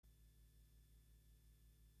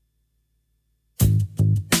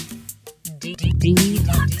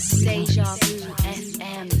Dlux.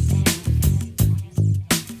 Dejavufm.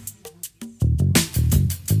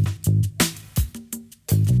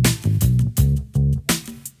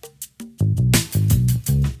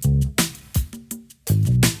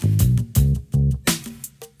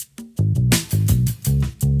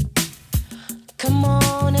 Come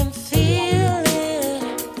on and feel it.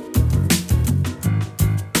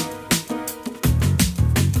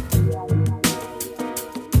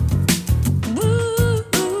 Woo.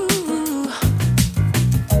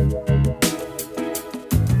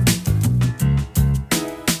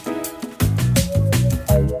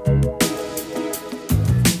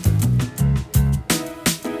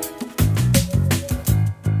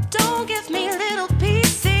 Don't give me little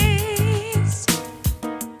pieces,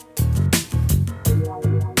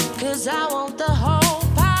 'cause I want the whole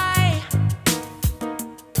pie.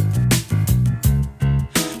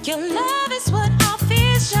 Your love is what I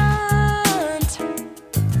visioned.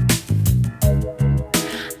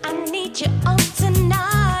 I need you all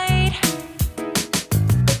tonight.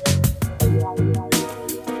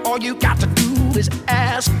 All you got to do is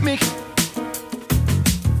ask me.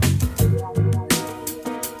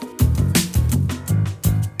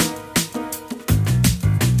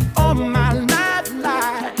 All my life,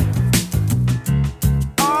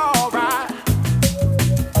 all right.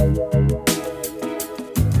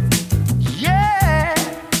 Yeah.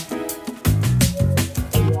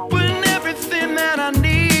 When everything that I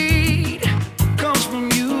need comes from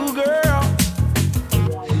you, girl.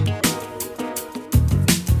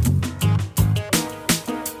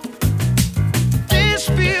 This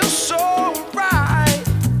feels so right.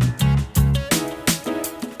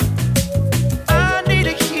 I need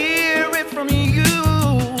to hear it from you.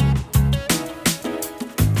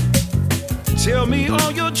 Tell me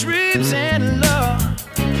all your dreams and love.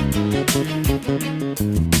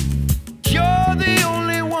 You're the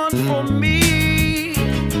only one for me.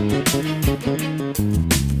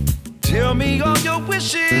 Tell me all your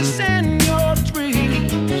wishes and your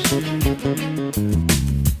dreams.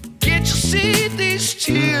 Can't you see these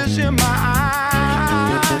tears in my eyes?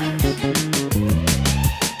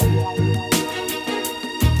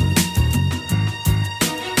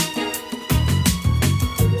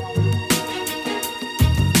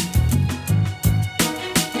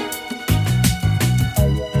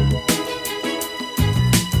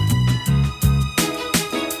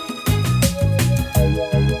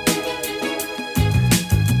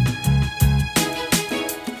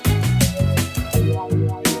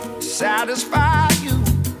 Satisfy you.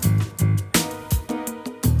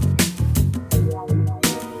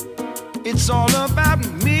 It's all about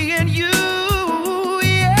me and you,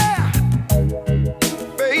 yeah,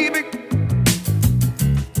 baby.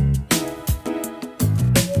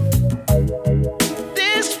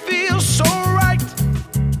 This feels so right.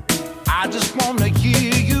 I just wanna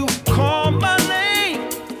hear you call my name.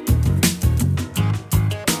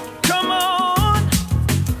 Come on.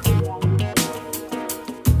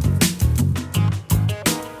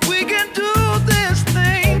 We can do this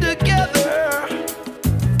thing together.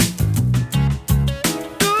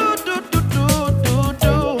 Do, do, do, do, do,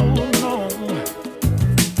 do, no.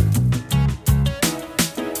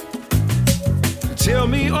 Tell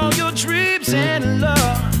me all your dreams and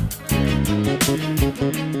love.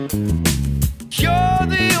 You're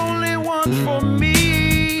the only one for me.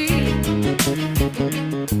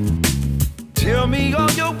 Tell me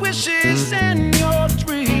all your wishes and your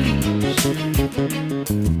dreams.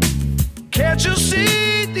 Can't you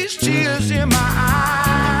see these tears in my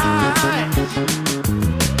eyes?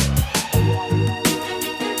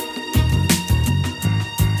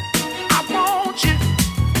 I want you.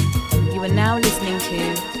 You are now listening to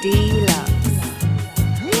Dlux.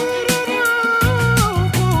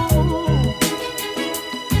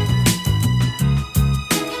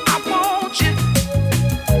 I want you.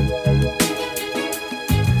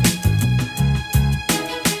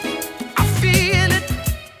 I feel it.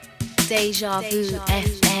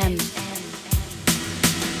 Dejavufm.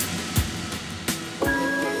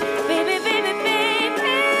 Baby, baby,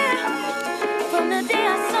 baby. From the day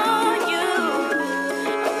I saw you,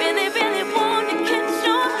 I really, really want to catch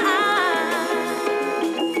your eye.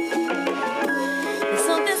 There's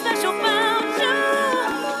something special about you.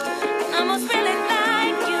 I must really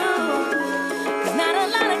like you. 'Cause not a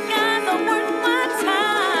lot of guys are worth my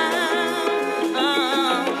time.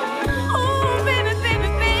 Oh, baby, baby,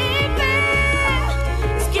 baby.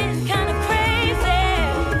 It's getting kind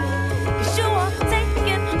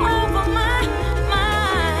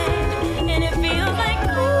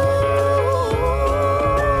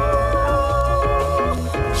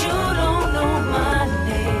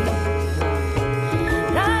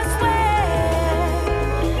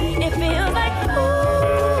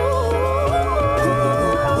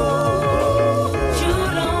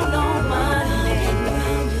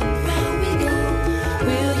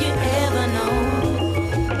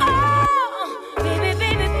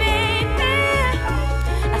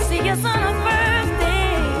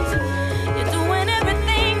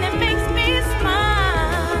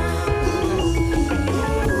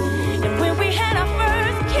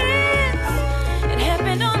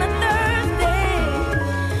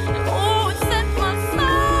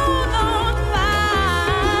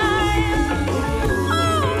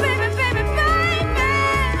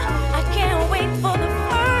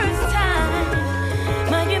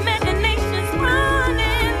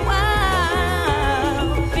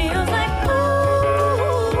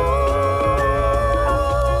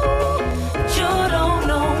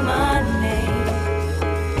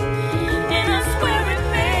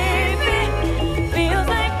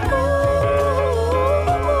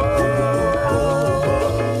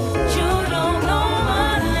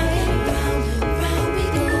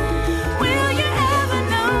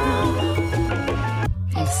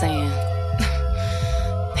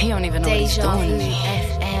just doing me.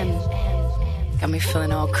 Got me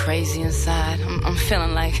feeling all crazy inside. I'm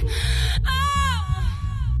feeling like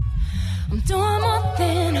I'm doing more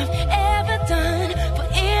than I've ever done for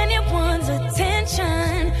anyone's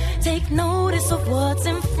attention. Take notice of what's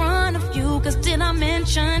in front of you, cause did I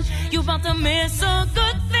mention you about to miss a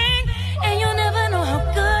good thing? And you'll never know how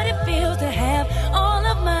good it feels to have all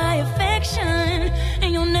of my affection.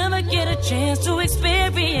 And you'll never get a chance to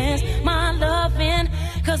experience my loving,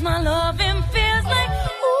 cause my loving feels like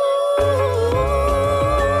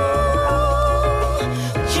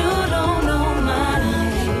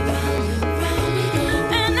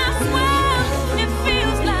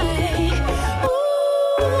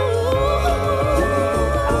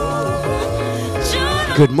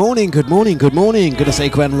Good morning, good morning, good morning. Gonna say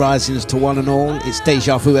grand risings to one and all. It's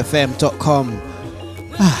dejavufm.com.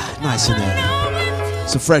 Nice in there.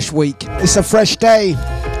 It's a fresh week. It's a fresh day.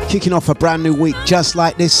 Kicking off a brand new week just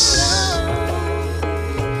like this.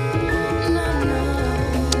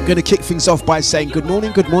 I'm gonna kick things off by saying good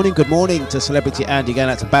morning, good morning, good morning to Celebrity Andy, going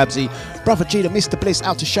out to Babsy, Brother G, to Mr. Bliss,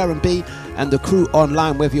 out to Sharon B, and the crew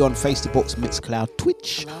online, whether you're on Facebook, Mixcloud,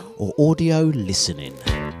 Twitch, or audio listening.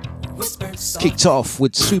 Kicked off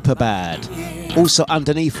with Superbad. Also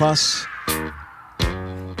underneath us,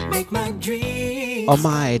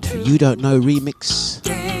 Omide, You Don't Know remix.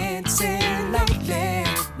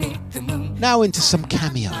 Now into some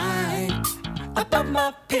cameo.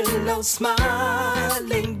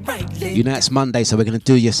 You know it's Monday, so we're going to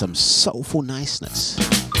do you some soulful niceness.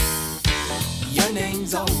 Your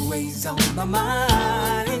name's always on my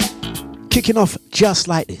mind. Kicking off just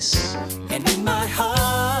like this. And in my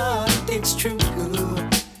heart it's true.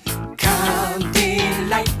 Come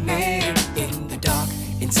delight me in the dark,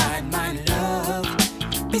 inside my love,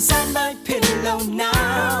 beside my pillow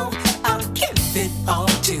now. I'll give it all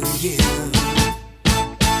to you.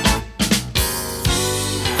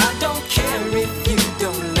 I don't care if you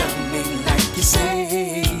don't love me like you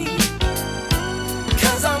say,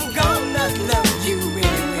 'cause I'm gonna love you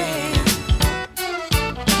anyway.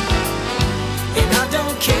 And I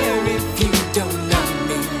don't care if you don't love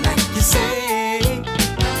me like you say,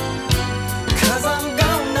 'cause I'm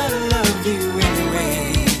gonna love you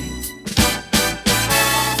anyway.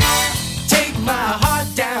 Take my heart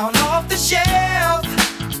down off the shelf.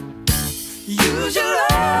 Use your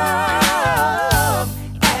love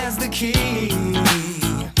as the key.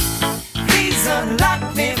 Please unlock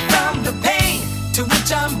me from the pain to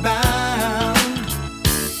which I'm bound.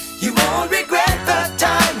 You won't regret the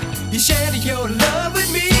time you shared your love with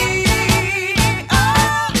me.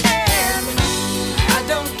 Oh, and I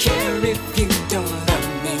don't care if you don't love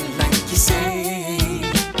me like you say,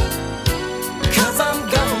 'cause I'm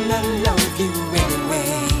gonna love you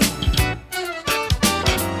anyway.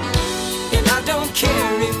 And I don't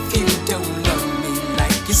care if you don't love me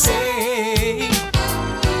like you say,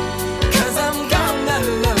 'cause I'm gonna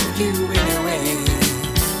love you anyway.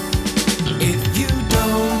 If you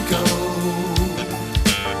don't go,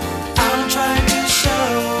 I'm trying to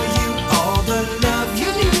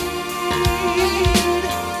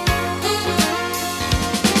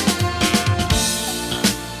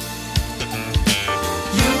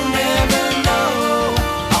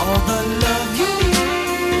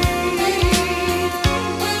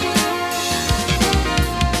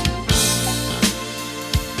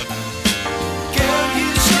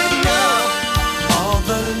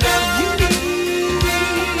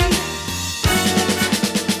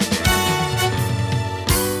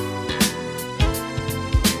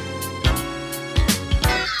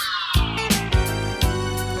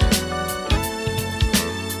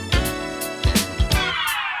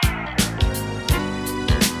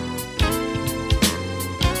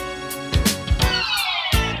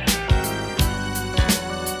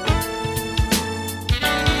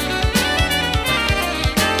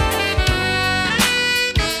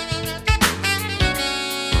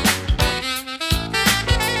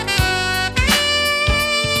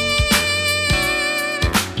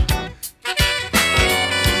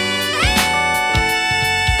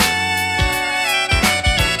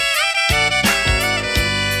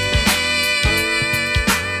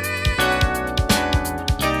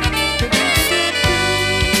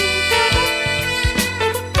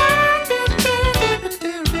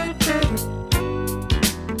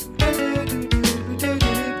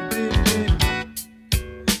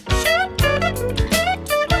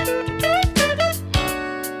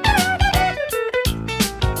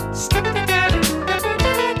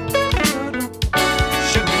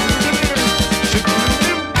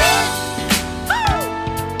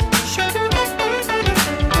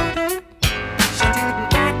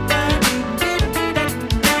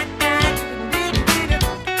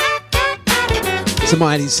It's the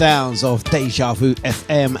mighty sounds of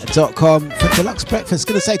dejavufm.com for Dlux Breakfast.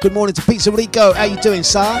 Gonna say good morning to Pizza Rico. How you doing,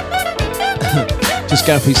 sir? Just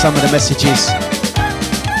going through some of the messages.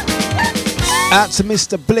 Out to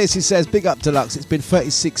Mr. Bliss, he says, big up Dlux. It's been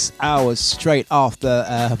 36 hours straight after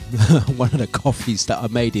one of the coffees that I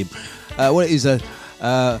made him. What it is,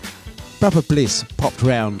 Brother Bliss popped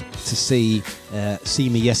round to see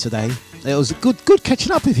me yesterday. It was good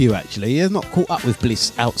catching up with you, actually. I've not caught up with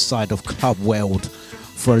Bliss outside of Club Weld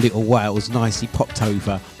for a little while. It was nice. He popped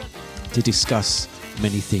over to discuss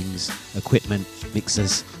many things, equipment,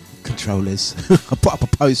 mixers, controllers. I put up a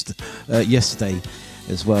post yesterday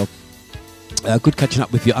as well. Good catching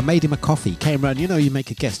up with you. I made him a coffee. Came round, you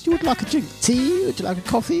make a guest. You would like a drink tea? Would you like a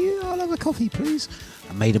coffee? I'll have a coffee, please.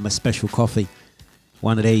 I made him a special coffee.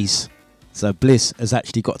 One of these. So Bliss has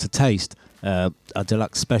actually got to taste a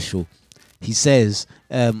Dlux special. He says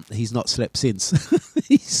he's not slept since.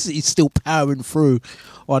 he's still powering through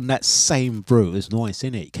on that same brew. It's nice,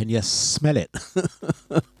 isn't it? Can you smell it?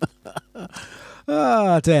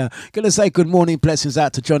 Ah, dear. Gonna say good morning, blessings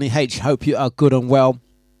out to Johnny H. Hope you are good and well.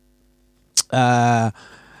 Yeah,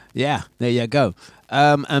 there you go.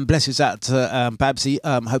 And blessings out to Babsy.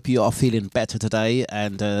 Hope you are feeling better today,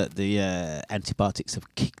 and the antibiotics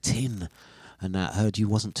have kicked in. And I heard you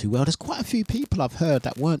wasn't too well. There's quite a few people I've heard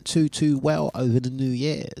that weren't too well over the New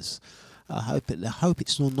Year's. I hope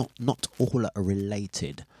it's not all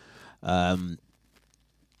related. Anyway,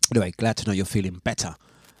 glad to know you're feeling better.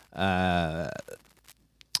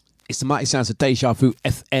 It's the mighty sounds of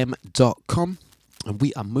dejavufm.com, and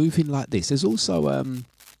we are moving like this. There's also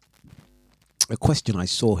a question I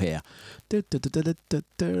saw here.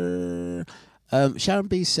 Sharon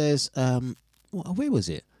B says, where was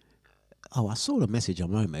it? Oh, I saw the message a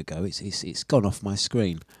moment ago. It's gone off my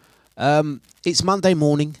screen. It's Monday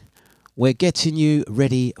morning. We're getting you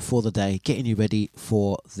ready for the day. Getting you ready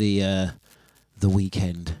for the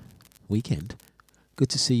weekend. Weekend? Good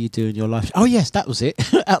to see you doing your live show. Oh, yes, that was it.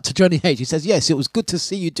 Out to Johnny H. He says, yes, it was good to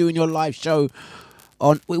see you doing your live show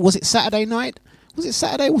on... Was it Saturday night? Was it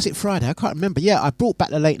Saturday or was it Friday? I can't remember. Yeah, I brought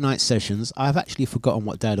back the late night sessions. I've actually forgotten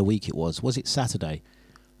what day of the week it was. Was it Saturday?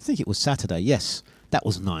 I think it was Saturday, yes. That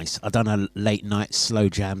was nice. I've done a late night slow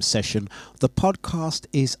jam session. The podcast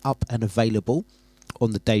is up and available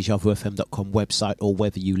on the dejavufm.com website, or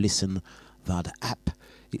whether you listen via the app.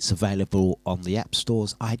 It's available on the app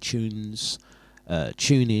stores, iTunes,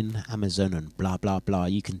 TuneIn, Amazon, and blah, blah, blah.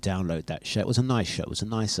 You can download that show. It was a nice show. It was a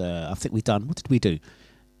nice, I think we done, what did we do?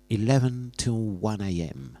 11 till 1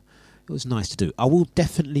 a.m. It was nice to do. I will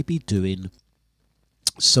definitely be doing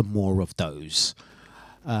some more of those.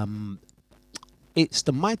 It's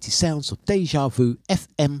the mighty sounds of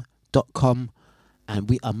dejavufm.com, and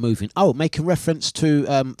we are moving. Oh, making reference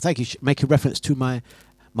to thank you. Making reference to my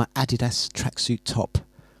Adidas tracksuit top.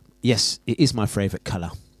 Yes, it is my favourite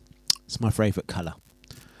colour. It's my favourite colour.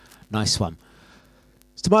 Nice one.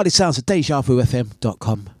 It's the mighty sounds of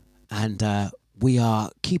dejavufm.com, and we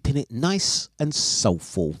are keeping it nice and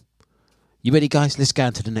soulful. You ready, guys? Let's go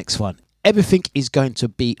on to the next one. Everything is going to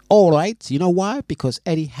be all right. You know why? Because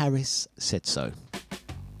Eddie Harris said so.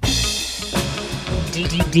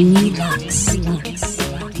 Dlux.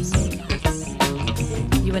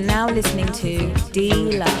 You are now listening to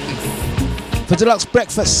Dlux. For Dlux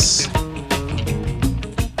Breakfast.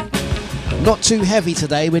 Not too heavy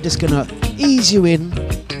today. We're just going to ease you in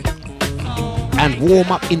and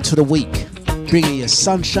warm up into the week. Bringing you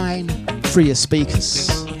sunshine through your speakers.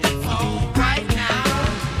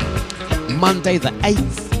 Monday the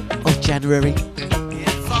 8th of January,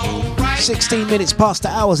 16 minutes past the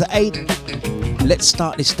hours at 8. Let's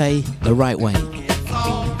start this day the right way.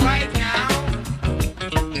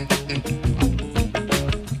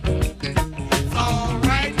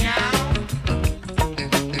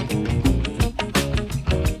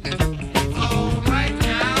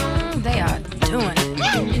 They are doing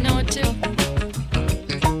it. You know it too.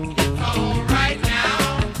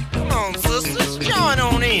 Come on, sisters, join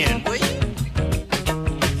on in, will you?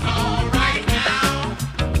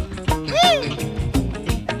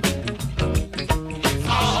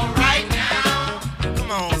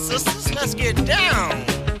 Let's get down.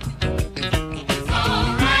 It's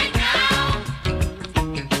all right now.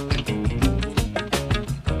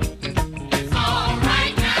 It's all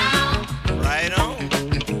right now. Right on.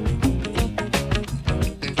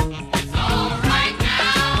 It's all right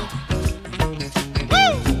now.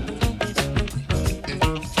 Woo!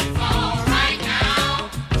 It's all right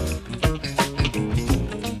now.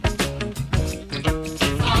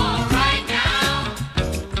 It's all right now.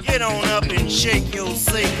 Get on up and shake your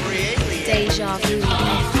sacred. Deja Vu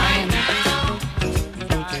FM.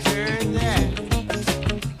 I heard that.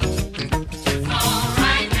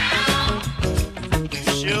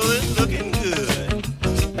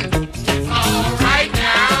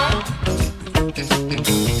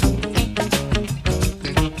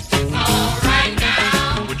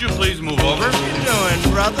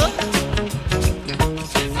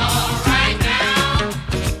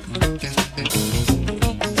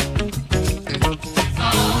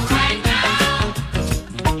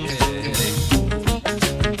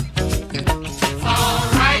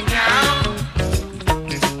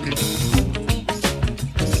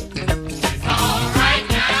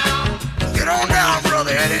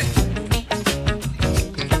 Ready?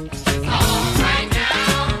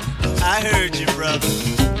 I heard you, brother.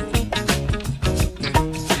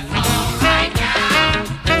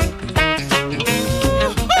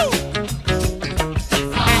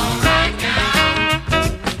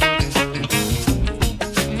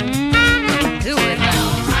 Do it.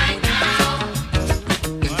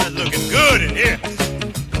 Well, it's looking good in here.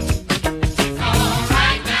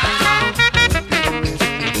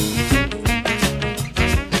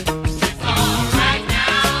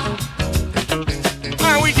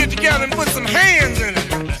 Why don't we get together and put some hands in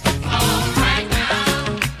it?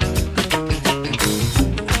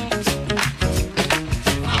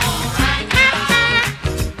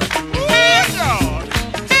 Ooh, Lord.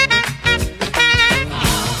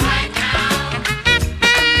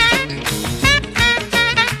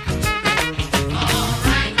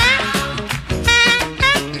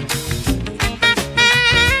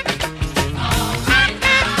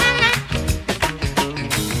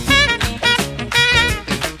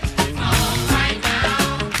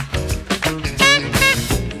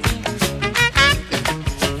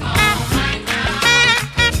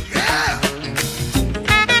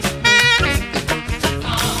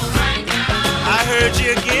 I heard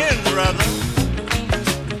you again, brother.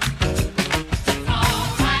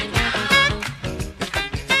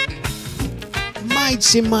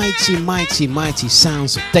 Mighty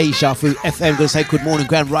sounds of Deja Vu FM. Gonna say good morning,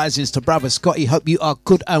 grand risings to brother Scotty. Hope you are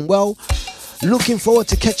good and well. Looking forward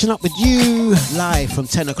to catching up with you live from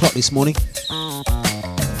 10 o'clock this morning.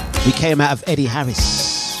 We came out of Eddie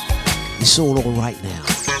Harris. It's all right now.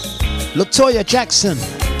 Latoya Jackson.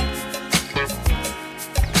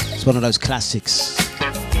 It's one of those classics.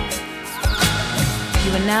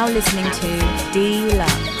 You are now listening to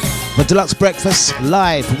Dlux. The Dlux Breakfast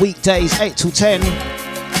live weekdays 8 till 10.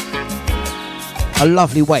 A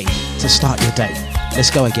lovely way to start your day.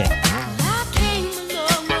 Let's go again. I came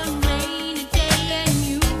along one rainy day and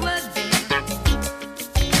you were there.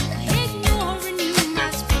 Ignoring you,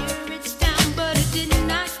 my spirits down, but I did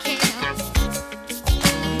not care.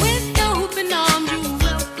 With open arms, you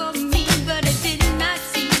welcomed me, but I did not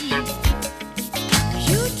see.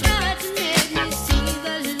 You tried to make me see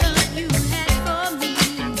the love you had for me.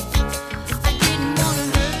 I didn't want to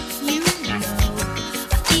hurt you, no,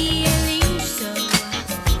 feeling so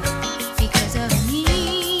because of me.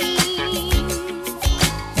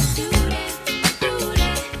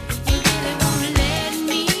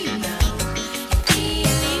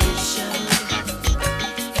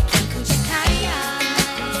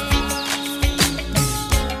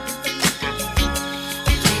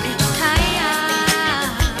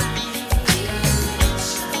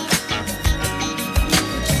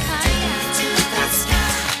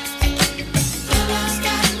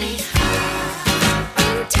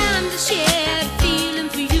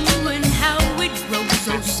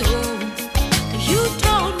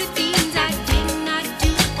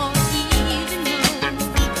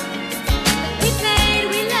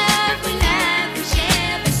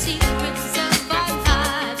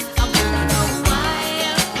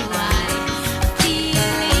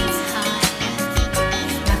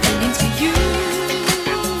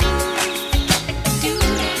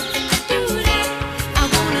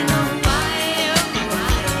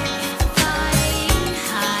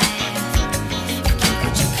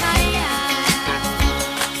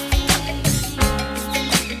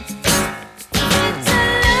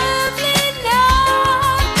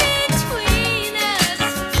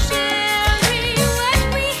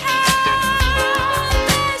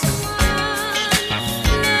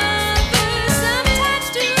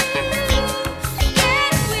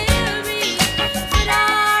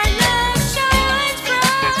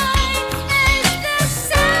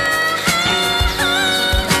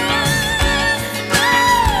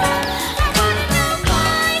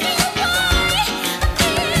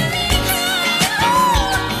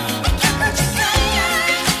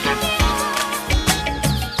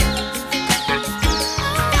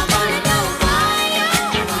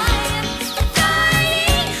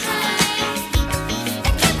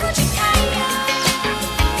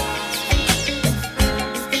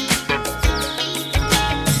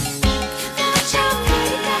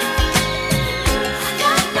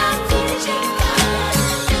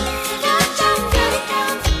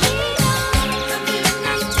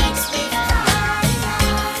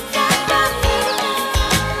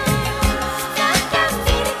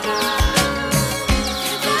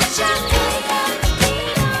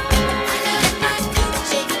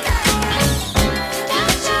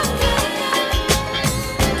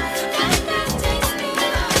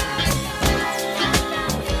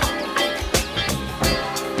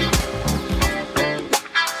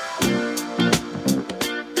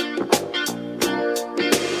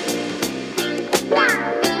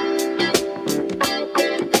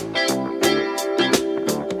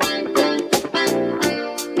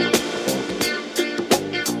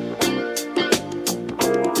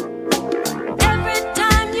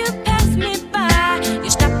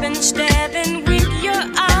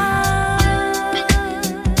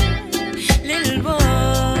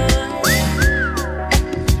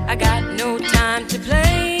 time to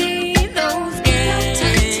play those games.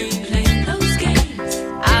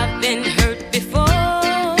 I've been hurt before,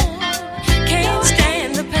 can't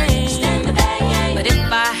stand the pain. But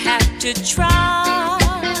if I have to try,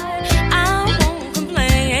 I won't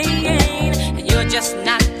complain. And you're just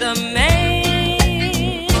not the man.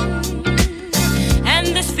 And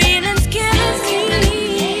this feeling's killing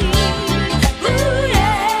me. Ooh,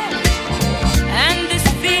 yeah. And this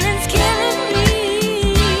feeling's killing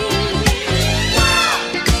me.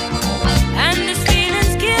 And this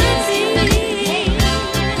feeling's killing me.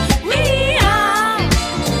 We are.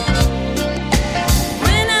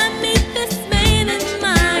 When I meet this man in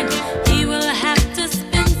mine, he will have to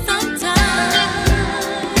spend some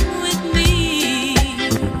time with me.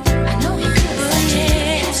 I know he will,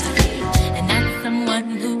 yes. And that's someone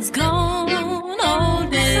who's gone all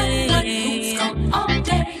day. I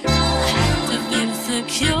have to feel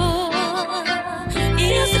secure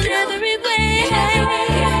in every way.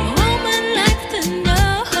 A woman likes to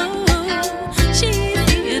know she's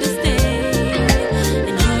here to stay,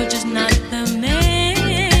 and you're just not the man.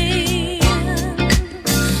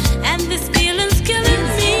 And this feeling's killing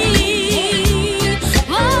me.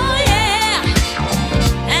 Oh yeah.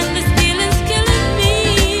 And this feeling's killing me.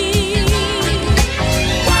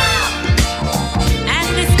 And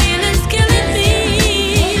this feeling's killing me.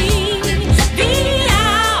 Be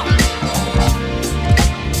out.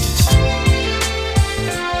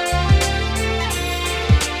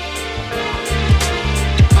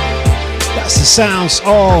 That's the sounds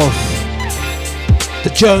of the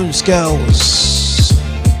Jones Girls.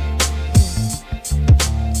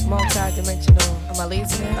 Multi-dimensional,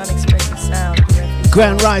 amazing, unexpected sound.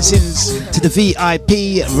 Grand risings to the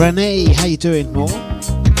VIP. Renee, how you doing, Mo?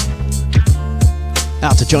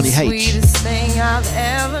 Out to Johnny H. Sweetest thing I've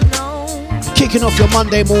ever known Kicking off your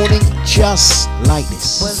Monday morning just like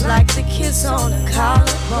this. was like the kiss on a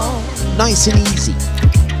collarbone, Nice and easy.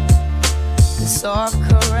 the soft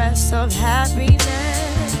caress of happiness,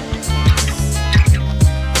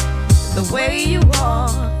 the way you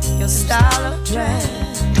walk, your style of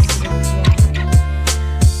dress.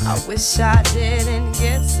 I wish I didn't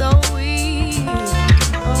get so weak.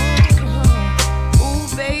 Oh,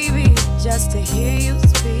 ooh, baby, just to hear you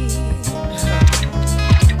speak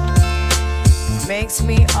makes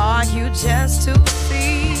me argue just to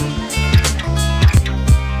see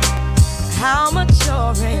how much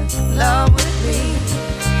you're in love with me.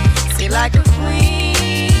 See, like a queen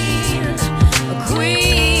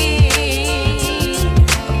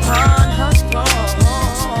upon her throne.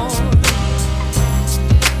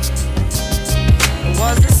 It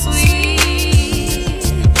was the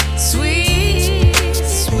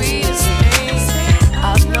sweetest thing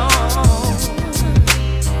I've known.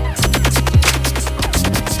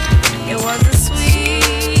 It was the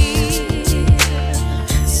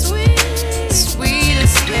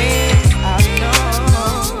sweetest thing I've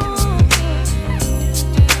known.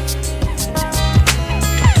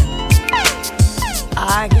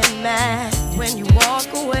 I get mad when you walk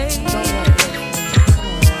away,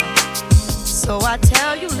 so I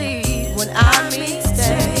tell you leave when I mean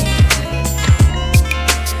stay.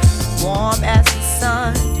 Warm as the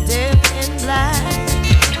sun, dipped in black.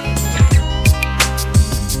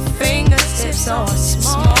 Fingertips are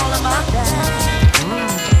small of my back.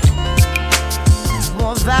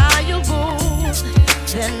 More valuable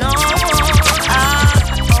than all I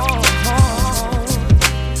own.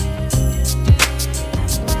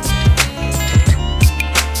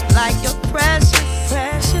 Like your precious,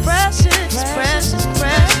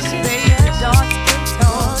 baby, dark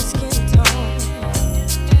skin tone.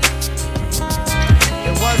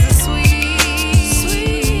 It was a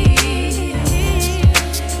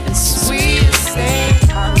sweetest thing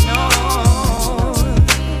I know.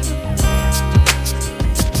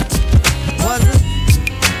 Was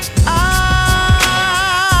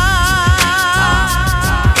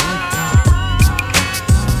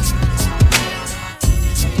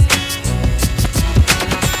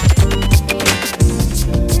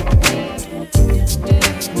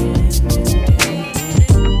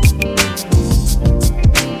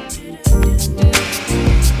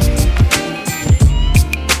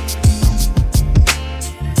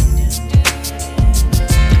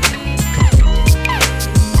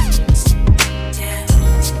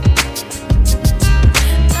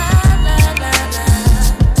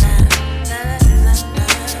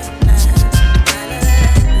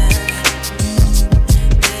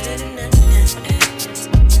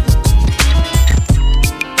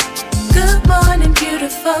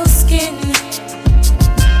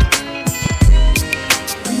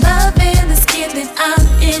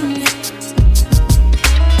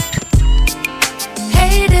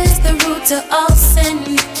to all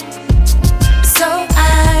sin. So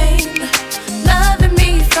I'm loving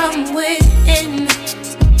me from within.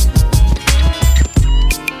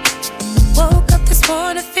 Woke up this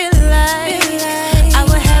morning feeling like I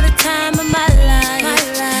would have the time of my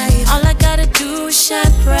life. All I gotta do is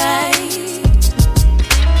shine bright.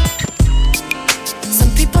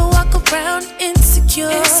 Some people walk around insecure.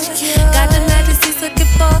 Got the medicines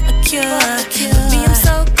looking for a cure. But me, I'm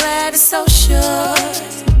so glad it's so sure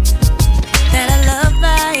that I love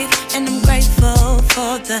life, and I'm grateful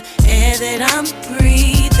for the air that I'm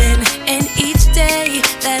breathing. And each day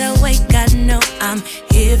that I wake, I know I'm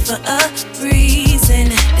here for a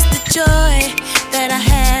reason. It's the joy that I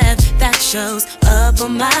have that shows up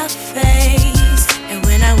on my face. And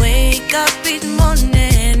when I wake up each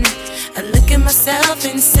morning, I look at myself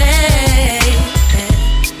and say,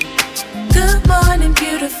 good morning,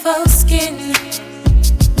 beautiful skin.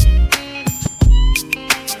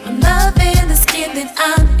 I'm loving the skin that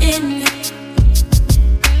I'm in.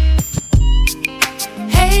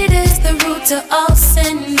 Hate is the root to all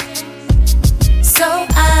sin. So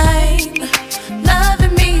I'm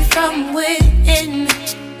loving me from within.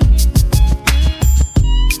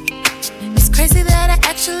 It's crazy that I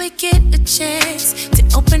actually get a chance to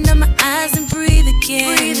open up my eyes and breathe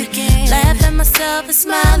again. Laugh at myself and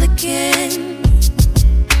smile again.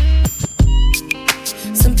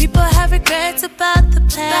 Some people have regrets about the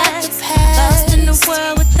past. Lost in the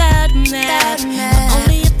world without a map. But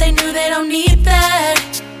only if they knew they don't need that.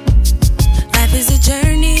 Life is a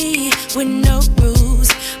journey with no rules,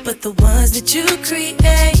 but the ones that you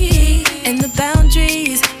create. And the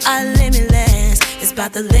boundaries are limitless. It's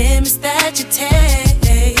about the limits that you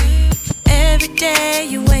take. Every day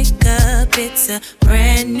you wake up, it's a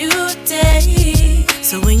brand new day.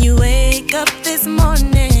 So when you wake up this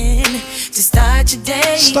morning, to start your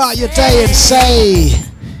day. Start your day and say,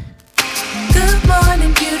 good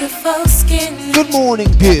morning, beautiful skin. good morning,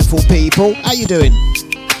 beautiful people. How you doing?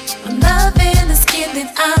 I'm loving the skin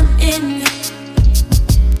that I'm in.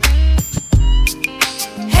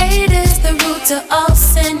 Hate is the root to all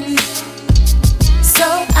sin.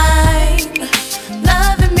 So I'm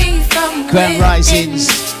loving me from Grand within. Risings.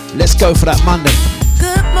 Let's go for that Monday.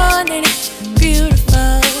 Good morning,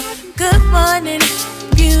 beautiful. Good morning,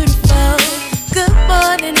 beautiful. Good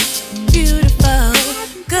morning, beautiful.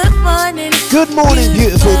 Good morning. Good morning,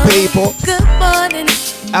 beautiful people. Good morning.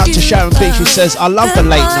 Out to Sharon B, who says, I love the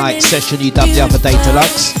late night session you done the other day,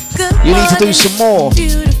 Dlux. You need to do some more.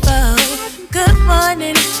 Good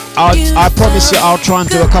morning. I promise you I'll try and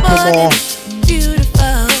do a couple more.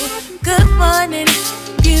 Beautiful. Good morning.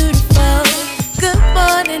 Beautiful. Good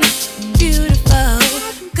morning. Beautiful.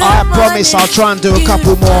 I promise I'll try and do a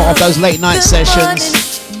couple more of those late night sessions.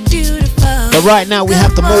 But right now we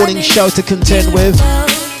have the morning show to contend with.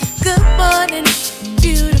 Good morning.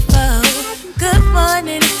 Beautiful. Good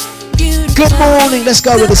morning. Beautiful. Good morning, let's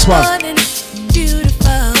go with this one.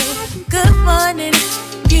 Beautiful. Good morning.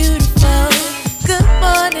 Beautiful. Good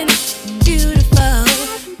morning. Beautiful.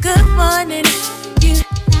 Good morning.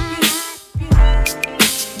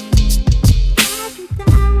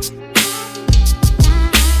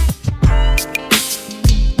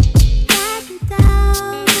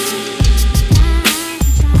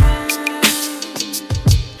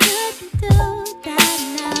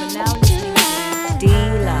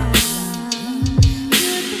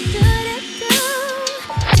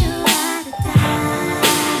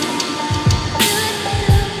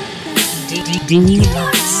 Now listening to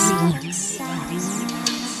Dlux.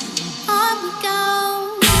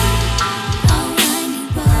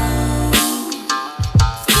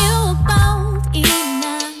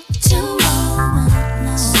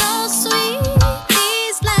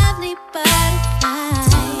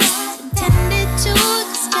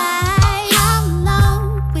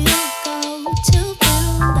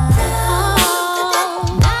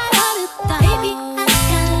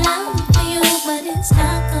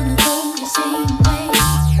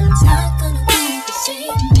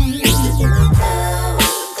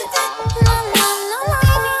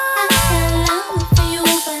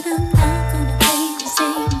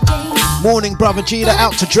 Morning, brother Gita,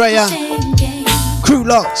 out to Drea. Crew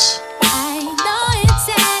lots.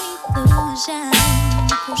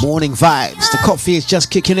 Morning vibes. The coffee is just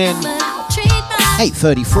kicking in.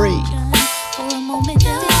 8:33.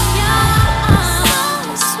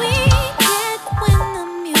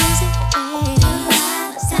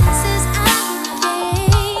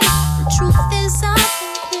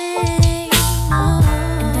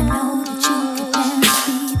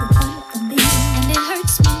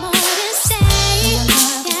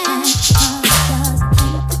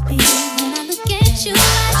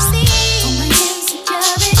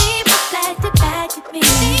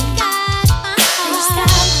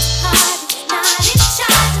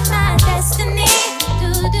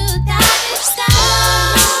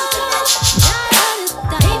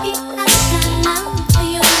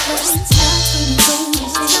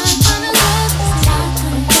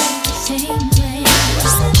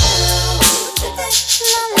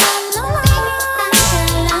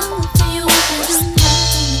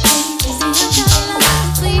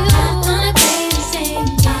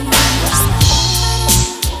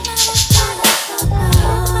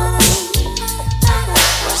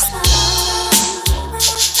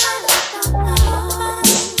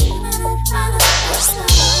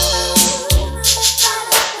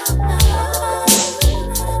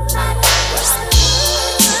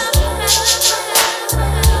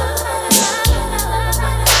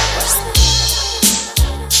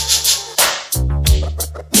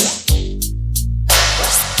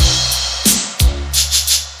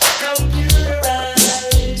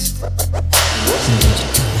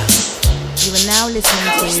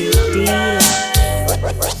 listening to Dlux.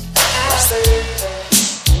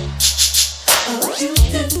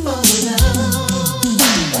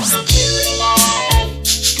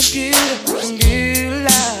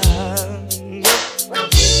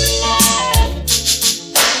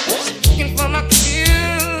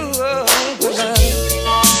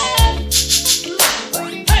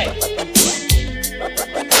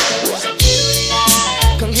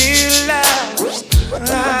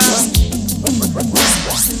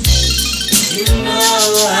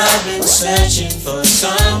 I've been searching for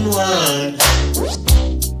someone who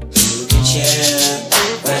can share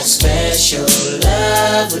that special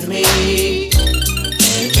love with me.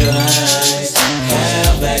 And your eyes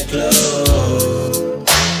have that glow.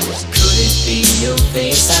 Could it be your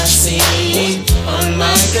face I see on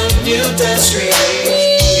my computer screen?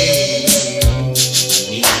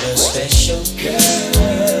 Need a special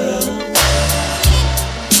girl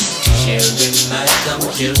to share with my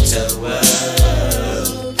computer world.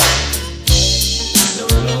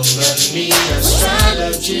 Need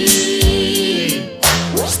astrology,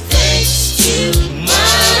 thanks to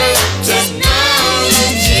my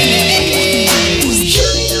technology.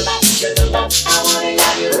 I wanna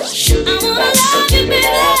love you, baby.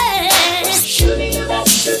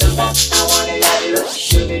 I wanna love you,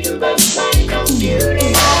 my computer.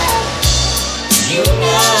 You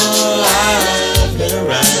know I've been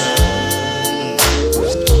around,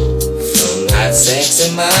 from hot sexy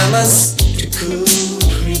mamas to cool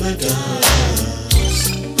prima donnas.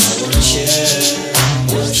 I wanna share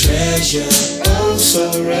your treasure, oh so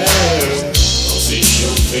rare.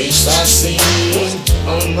 Official face I see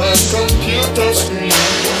on my computer screen.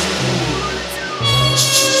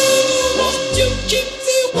 Won't you keep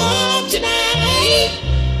me warm tonight?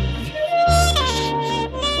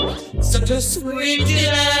 Such a sweet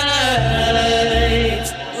delight.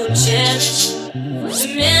 We'll cherish the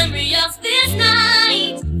memory of this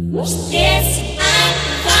night. Yes, I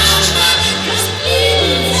found my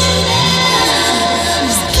computer love.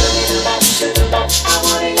 I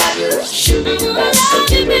wanna love you, baby.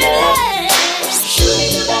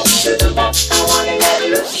 I wanna love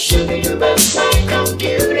you, my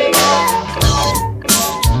computer love.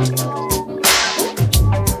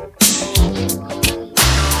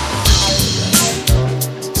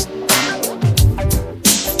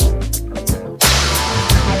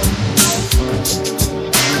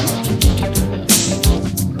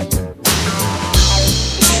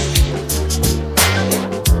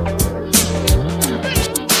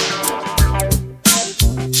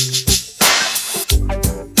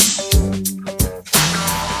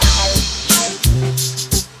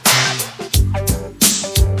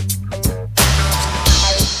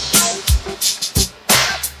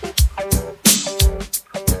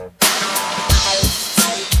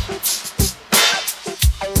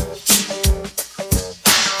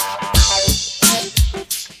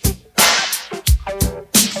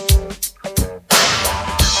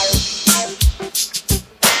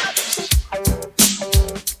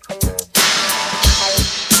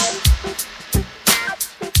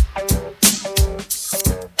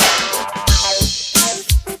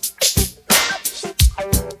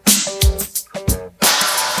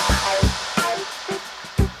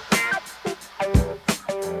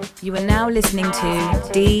 You are now listening to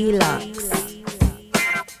Dlux.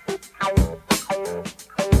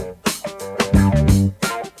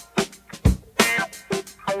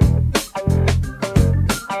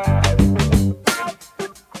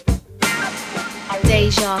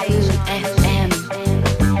 Dejavufm.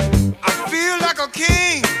 I feel like a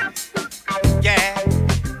king, yeah,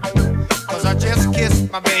 'cause I just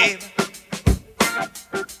kissed my baby.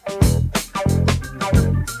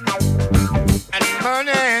 And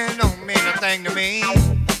money don't mean a thing to me,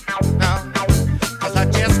 no, 'cause I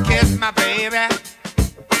just kissed my baby.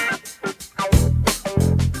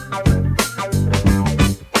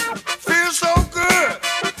 Feels so good,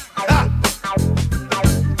 huh?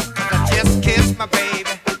 'Cause I just kissed my baby.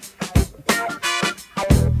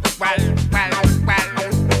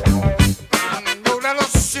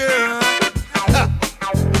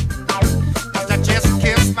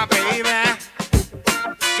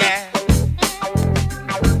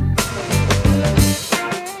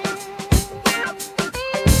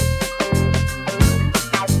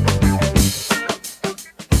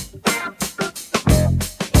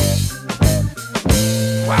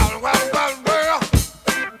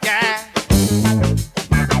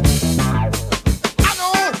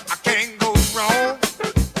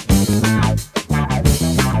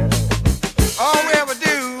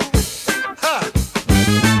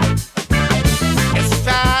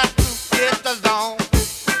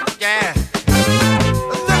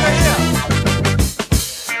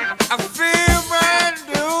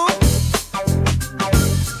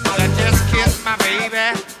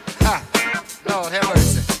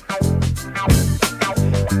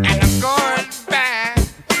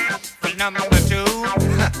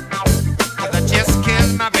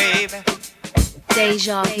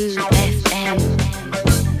 Vu FM.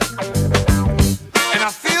 And I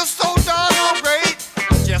feel so doggone great,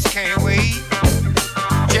 just can't wait.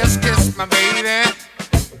 Just kiss my baby.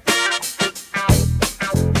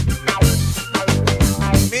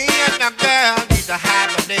 Me and my girl need to have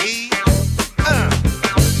a date.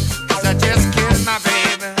 'Cause I just kissed my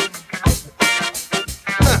baby.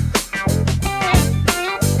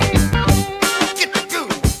 Get the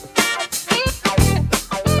groove.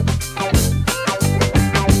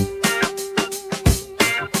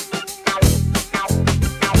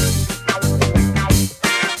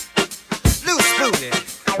 Loose booty.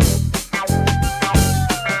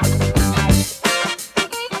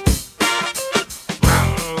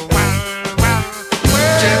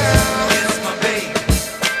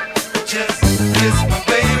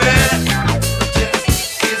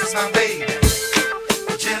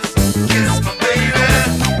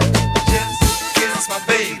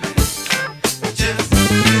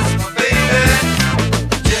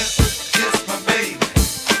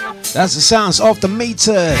 That's the sounds of the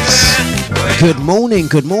meters. Good morning,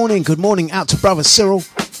 good morning, good morning out to brother Cyril.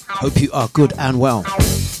 Hope you are good and well.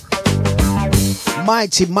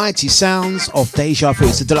 Mighty, mighty sounds of Deja Vu.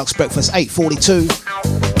 It's the Dlux Breakfast 8:42.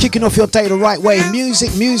 Kicking off your day the right way.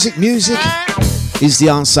 Music, music, music is the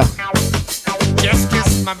answer. Just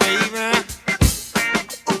kiss my baby.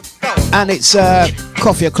 And it's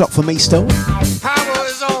coffee o'clock for me still. Power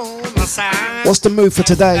is on my side. What's the mood for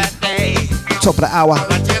today? That day. Top of the hour.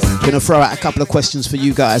 Gonna throw out a couple of questions for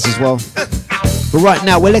you guys as well. But right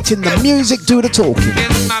now we're letting the music do the talking.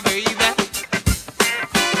 Kiss my baby.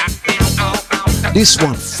 This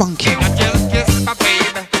one, funky. Just kiss my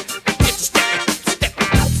baby. Get to step.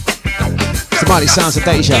 It's the mighty sounds of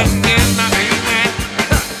Deja. Kiss my baby.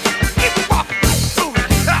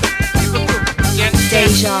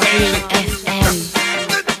 Deja Vu FM.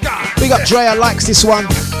 Big up Drea likes this one.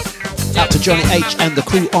 Out to Johnny H and the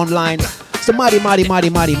crew online. It's the mighty, mighty, mighty,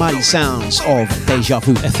 mighty, mighty sounds of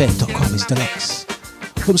dejavufm.com. It's Dlux.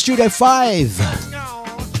 From Studio 5,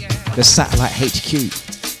 the satellite HQ.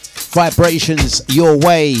 Vibrations your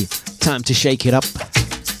way. Time to shake it up.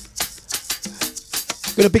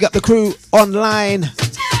 Gonna big up the crew online.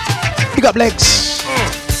 Big up Legs.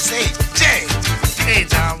 Say, Jay. Hey,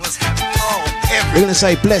 John, what's happening? Oh, We're gonna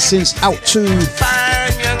say blessings out to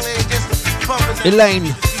fine young lady just pumping Elaine.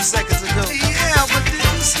 a few seconds ago. Yeah, but did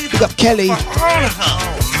you see Big up Kelly. Oh,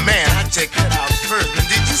 man, I checked that out first. And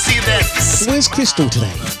did you see that? Where's Crystal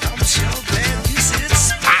today? I'm so glad you said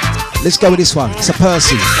spot. Let's go with this one. It's a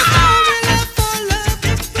Percy.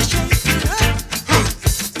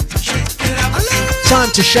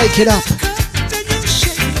 Time to shake it up.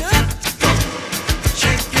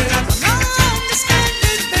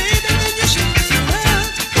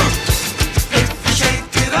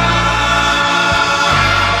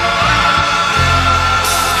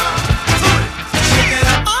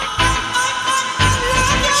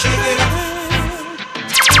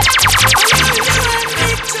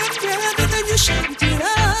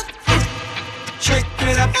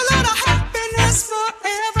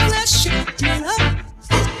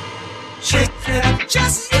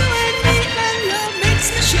 Just you and me and love makes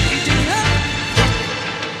me shake it up.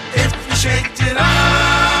 If we shake it up.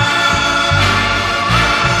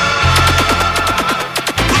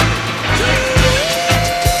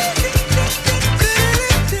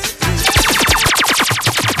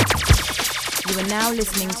 You are now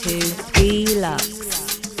listening to Dlux.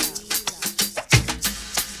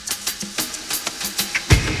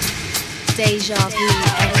 Deja Vu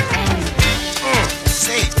FM.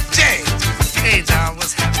 Say, Jay. Hey, John,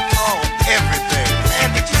 what's happening? Oh, everything.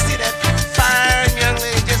 Man, did you see that fine young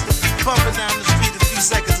lady just pumping down the street a few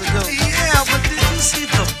seconds ago? Yeah, but did you see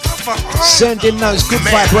the bumper? Sending those good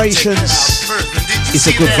vibrations. It's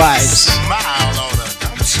a good vibes. Smile on her.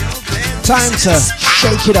 I'm so glad. Time to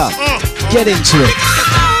shake it up. Get into it.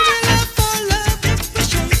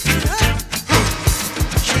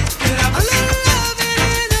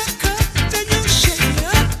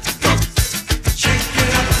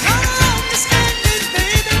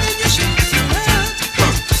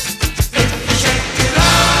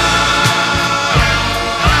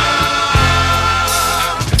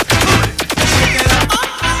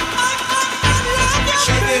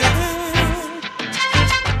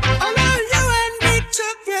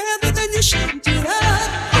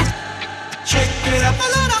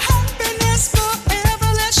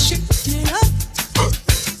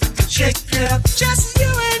 Just you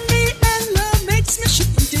and me and love makes me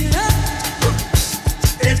shake it up.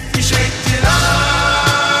 If we shake it up.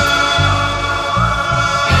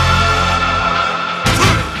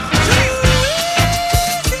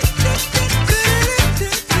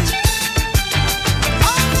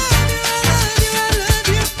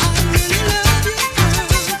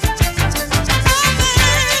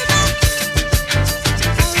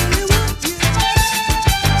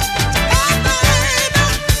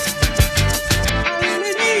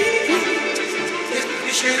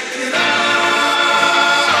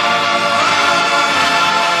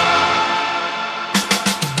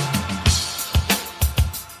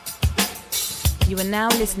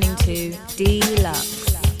 listening to Dlux.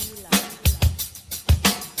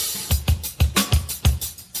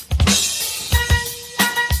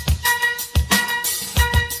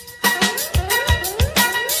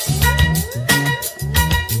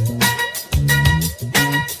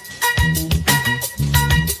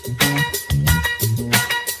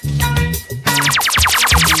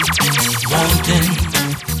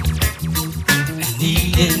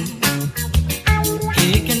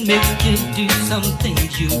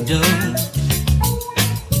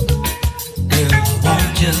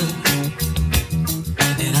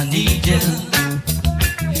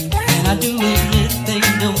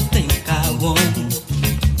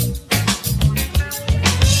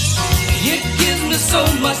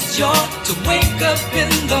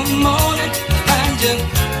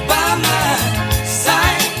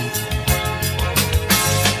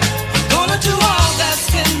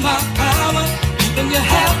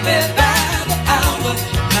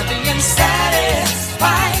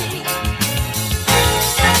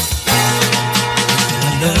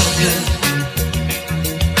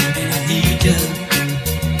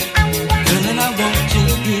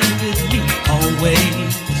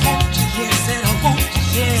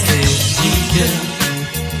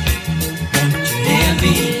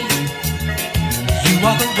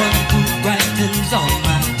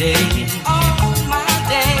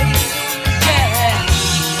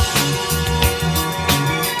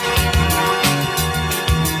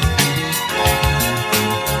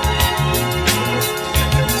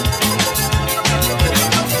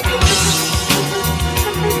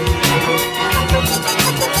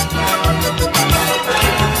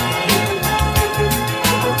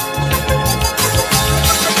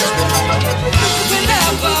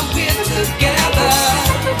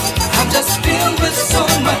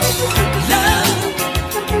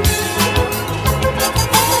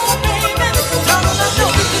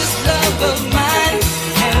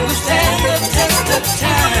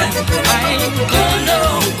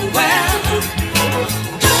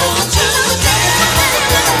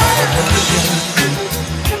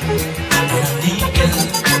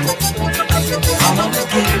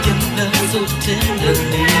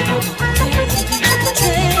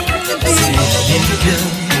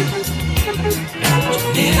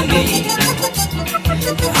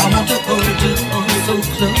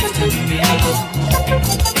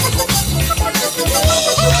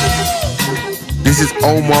 This is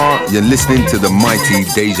Omar, you're listening to the mighty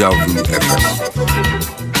Deja Vu FM.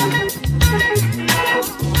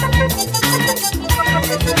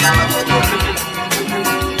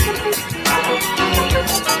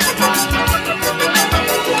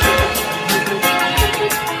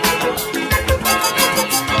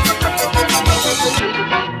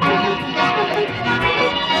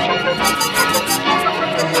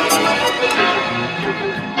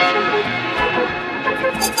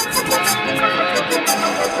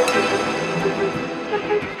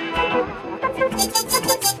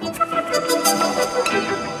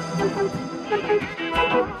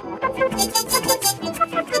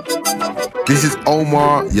 This is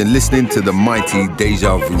Omar, you're listening to the mighty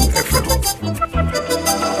Deja Vu FM.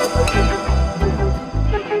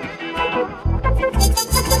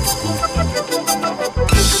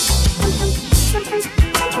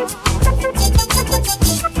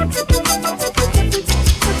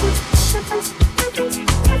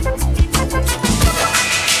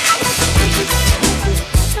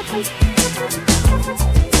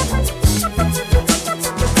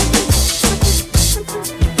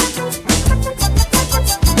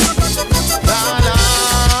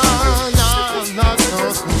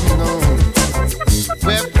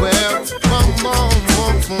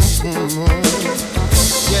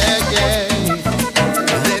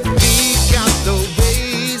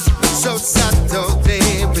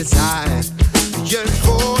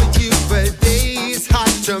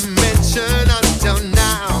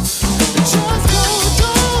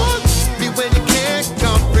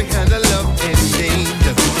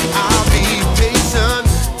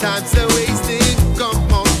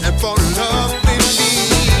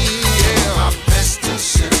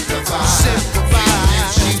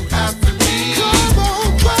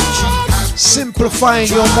 Simplifying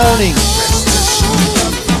your morning.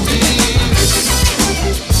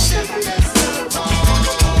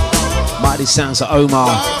 Mighty sounds of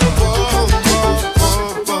Omar.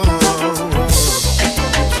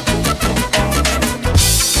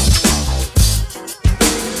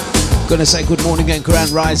 Gonna say good morning and grand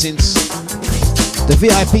risings. The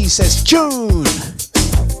VIP says June.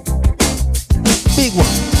 Big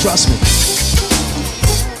one, trust me.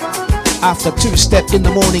 After two-step in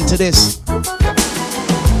the morning to this.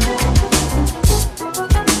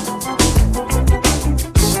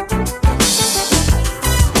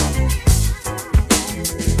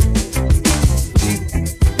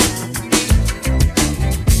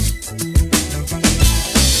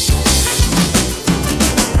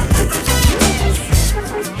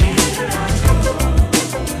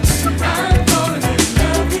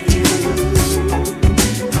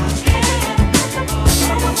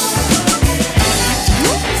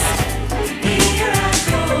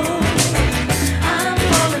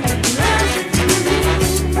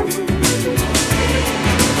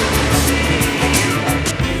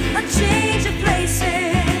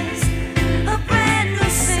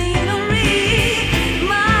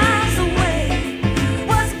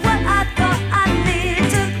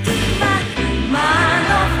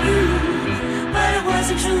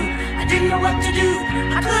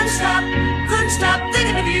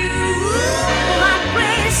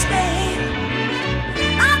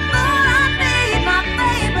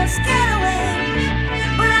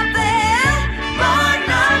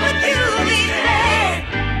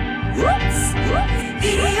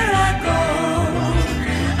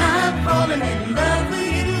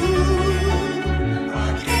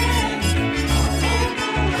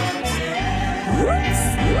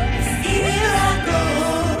 Here I go.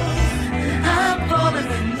 I'm falling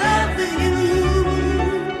in love with you.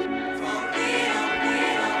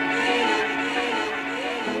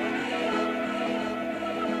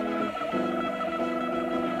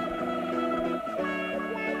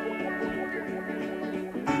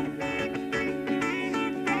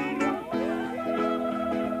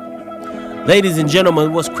 Ladies and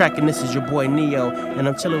gentlemen, what's cracking? This is your boy Neo, and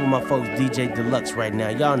I'm chilling with my folks DJ Dlux right now.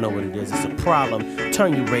 Y'all know what it is. It's a problem.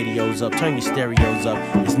 Turn your radios up, turn your stereos up.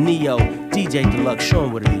 It's Neo, DJ Dlux, show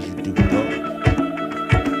 'em what it is you do, bro.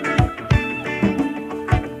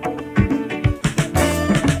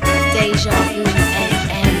 Deja Vu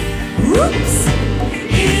FM. Whoops.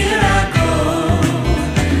 Here I go.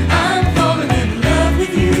 I'm falling in love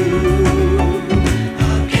with you.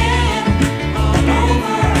 Again, all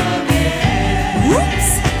over again. Whoops.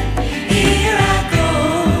 Here I go.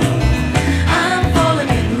 I'm falling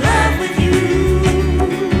in love with you.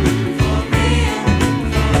 For real,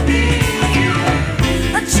 for real.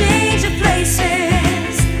 A change of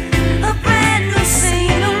places, a brand new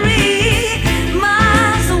scenery,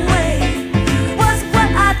 miles away was what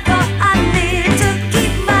I thought I needed to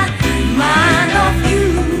keep my mind off you.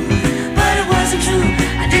 But it wasn't true.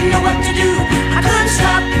 I didn't know what to do. I couldn't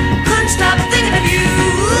stop thinking of you.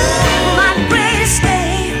 My greatest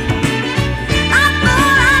escape. I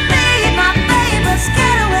thought I made my famous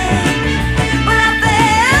getaway, but I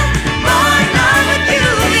fell more in love with you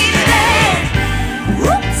each day.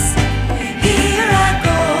 Whoops, here I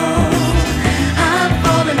go. I'm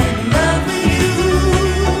falling in love with you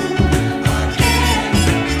again.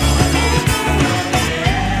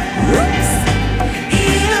 Whoops,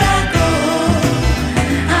 here I go.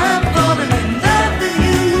 I'm falling in love with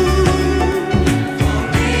you for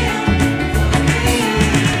real,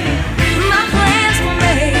 My plans were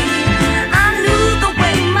made. I knew the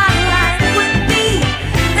way my life would be.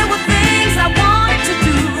 There were things I wanted to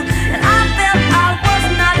do, and I felt I was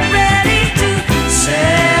not ready to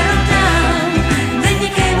settle down. Then you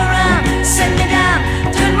came around, set me down,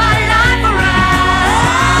 turned my life around.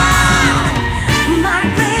 My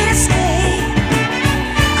great escape.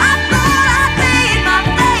 I thought I made my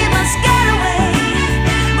famous getaway,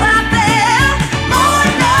 but I fell more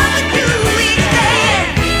in love with you each day.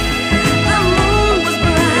 The moon was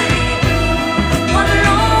bright, one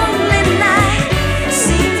lonely night.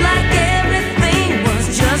 Seemed like everything was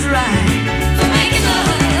just right for making love.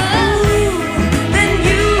 Then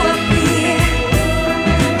you appeared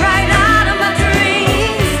right out of my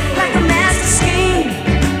dreams, like a master scheme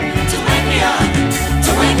to wake me up,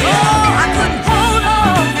 to wake me up. Oh, I couldn't hold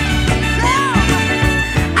on. No,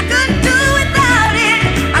 I couldn't do without it.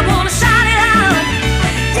 I wanna shout it out.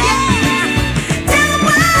 Yeah, tell the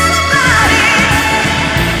world about it.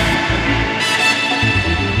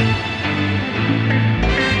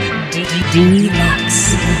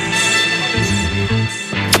 Dlux.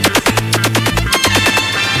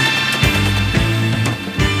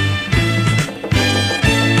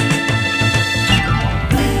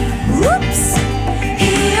 Whoops,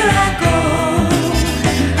 here I go.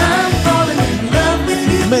 I'm falling in love with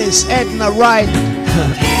you. Miss Edna Wright.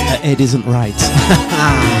 Ed isn't right.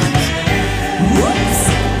 Whoops,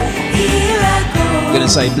 here I go. I'm gonna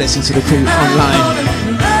say blessing to the crew I'm online. falling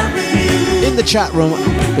in love with you. In the chat room,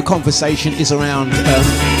 the conversation is around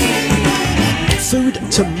food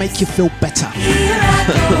to make you feel better. Here I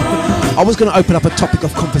go. I was going to open up a topic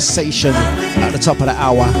of conversation at the top of the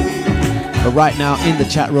hour, but right now in the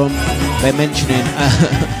chat room, they're mentioning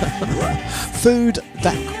food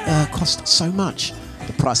that costs so much.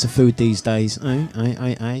 The price of food these days,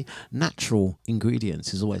 natural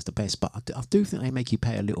ingredients is always the best, but I do think they make you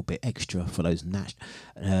pay a little bit extra for those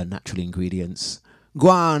natural ingredients. Go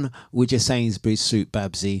on with your Sainsbury's soup,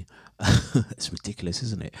 Babsy. It's ridiculous,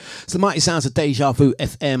 isn't it? It's the mighty sounds of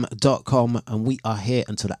dejavufm.com, and we are here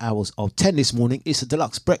until the hours of 10 this morning. It's a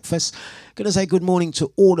deluxe breakfast. Gonna say good morning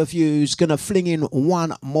to all of you. Gonna fling in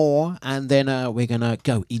one more, and then we're gonna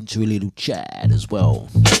go into a little chat as well.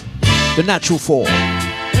 The Natural 4.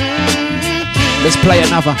 Let's play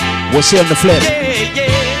another. We'll see on the flip. Yeah, yeah.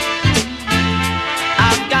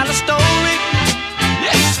 I've got a story.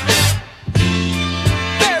 Yes.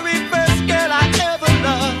 Very first girl I ever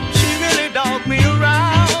loved, she really dogged me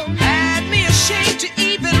around. Had me ashamed to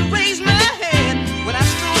even raise my hand when I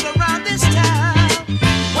strolled around this town.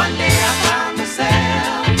 One day I found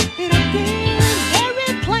myself. It appeared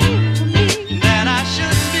very plain to me that I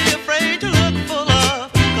shouldn't be afraid to look for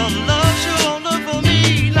love, 'cause love sure don't look for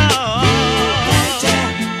me, no.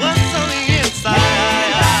 What's on the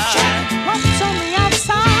inside?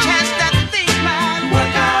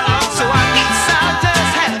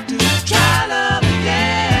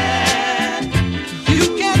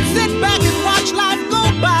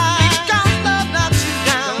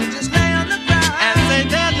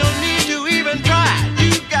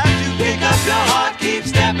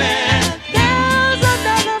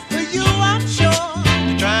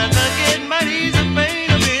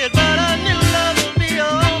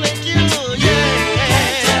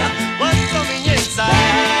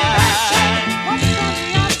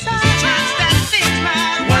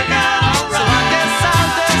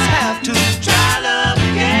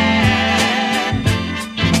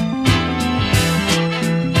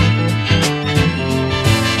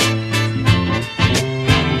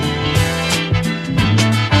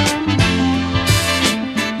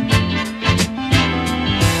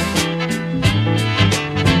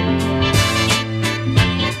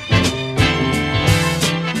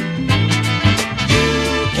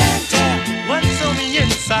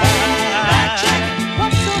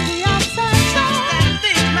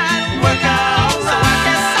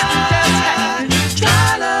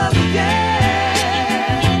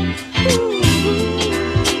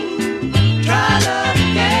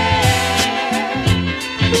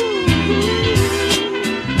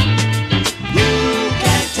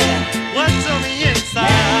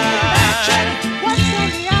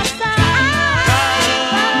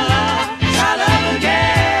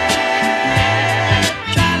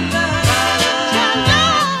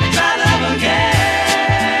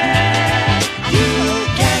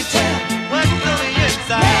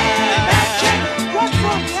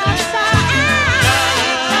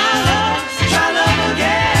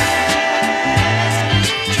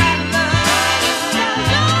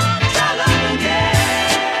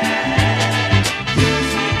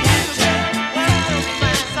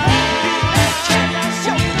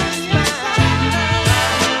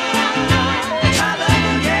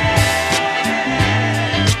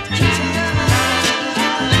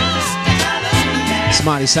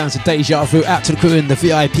 mighty sounds of Deja Vu out to the crew in the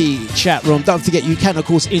VIP chat room. Don't forget, you can, of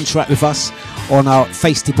course, interact with us on our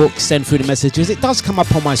Facebook. Send through the messages. It does come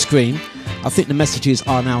up on my screen. I think the messages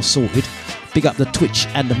are now sorted. Big up the Twitch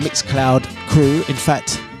and the Mixcloud crew. In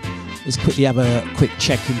fact, let's quickly have a quick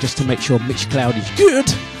check-in just to make sure Mixcloud is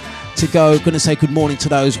good to go. Going to say good morning to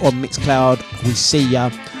those on Mixcloud. We see ya.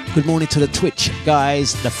 Good morning to the Twitch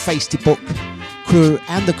guys, the Facebook crew,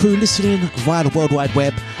 and the crew listening via the World Wide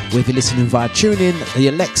Web. Whether you're listening via TuneIn, the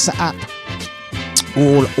Alexa app,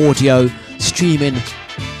 all audio streaming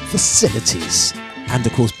facilities. And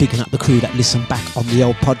of course, bigging up the crew that listen back on the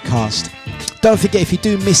old podcast. Don't forget, if you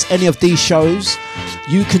do miss any of these shows,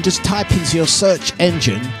 you can just type into your search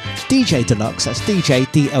engine DJ Dlux, that's DJ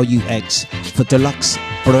Dlux, for Deluxe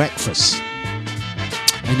Breakfast.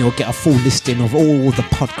 And you'll get a full listing of all the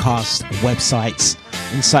podcast websites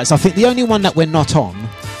and sites. I think the only one that we're not on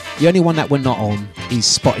is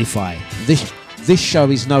Spotify. This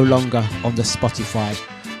show is no longer on the Spotify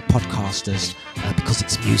podcasters because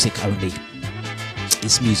it's music only.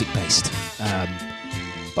 It's music based.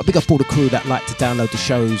 But big up all the crew that like to download the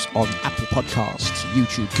shows on Apple Podcasts,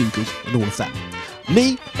 YouTube, Google, and all of that.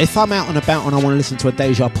 Me, if I'm out and about and I want to listen to a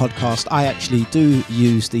Deja podcast, I actually do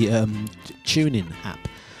use the TuneIn app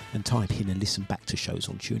and type in and listen back to shows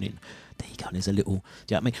on TuneIn. There you go, there's a little,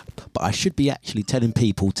 do you know what I mean? But I should be actually telling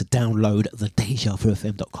people to download the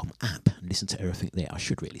dejavufm.com app and listen to everything there. I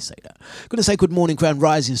should really say that. Going to say good morning, Grand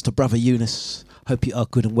Risings to Brother Eunice. Hope you are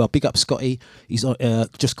good and well. Big up Scotty. He's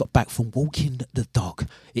just got back from walking the dog.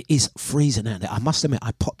 It is freezing out there. I must admit,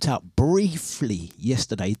 I popped out briefly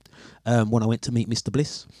yesterday when I went to meet Mr.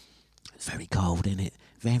 Bliss. It's very cold, isn't it?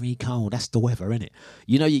 Very cold. That's the weather, isn't it?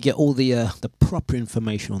 You know, you get all the proper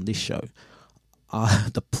information on this show.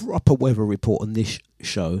 The proper weather report on this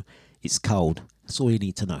show. It's cold. That's all you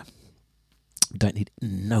need to know. You don't need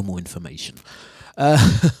no more information.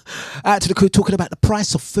 Out to the crew talking about the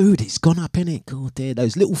price of food. It's gone up, innit? God dear,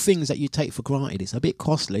 those little things that you take for granted. It's a bit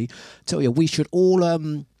costly. I tell you, we should all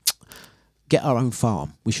get our own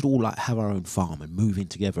farm. We should all have our own farm and move in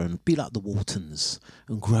together and be like the Waltons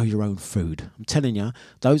and grow your own food. I'm telling you,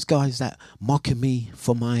 those guys that mocking me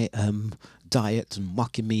for my diet and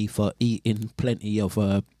mocking me for eating plenty of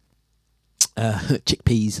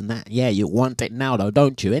chickpeas and that. Yeah, you want it now though,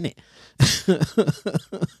 don't you, innit?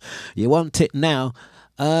 You want it now.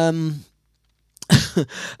 Out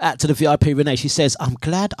to the VIP Renee, she says, I'm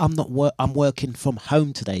glad I'm working from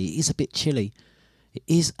home today. It is a bit chilly. It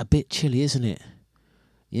is a bit chilly, isn't it?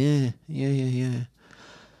 Yeah.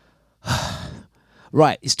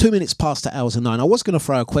 Right, it's 2 minutes past the hours of 9. I was going to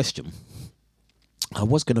throw a question. Out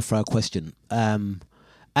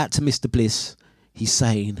to Mr. Bliss. He's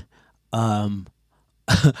saying, don't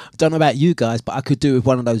know about you guys, but I could do with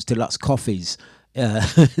one of those deluxe coffees.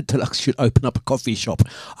 Deluxe should open up a coffee shop.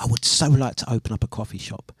 I would so like to open up a coffee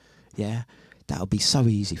shop. Yeah, that would be so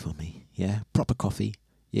easy for me. Yeah, proper coffee.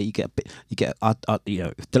 Yeah, you get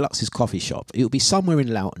Deluxe's coffee shop. It will be somewhere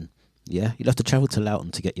in Loughton. Yeah, you'll have to travel to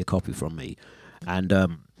Loughton to get your coffee from me, and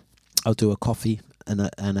I'll do a coffee and a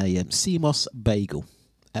CMOS bagel.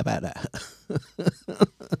 How about that?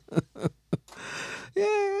 Yeah,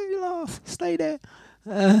 you laugh. Stay there.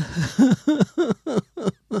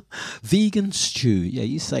 Vegan stew. Yeah,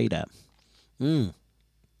 you say that.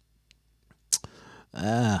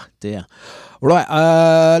 Ah, dear. Right,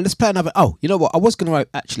 let's play another. Oh, you know what? I was going to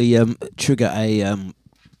actually trigger a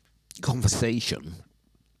conversation.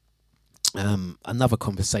 Another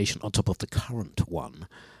conversation on top of the current one.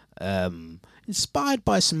 Inspired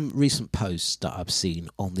by some recent posts that I've seen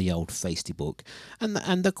on the old Facebook.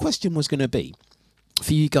 And the question was going to be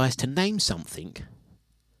for you guys to name something.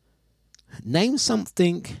 Name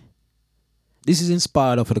something. This is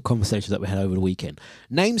inspired off of the conversations that we had over the weekend.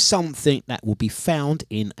 Name something that will be found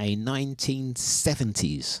in a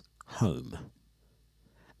 1970s home.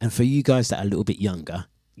 And for you guys that are a little bit younger,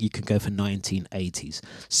 you can go for 1980s.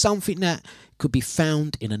 Something that could be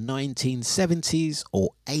found in a 1970s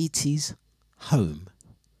or 80s home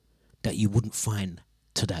that you wouldn't find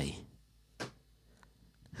today.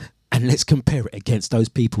 And let's compare it against those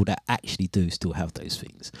people that actually do still have those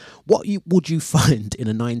things. What would you find in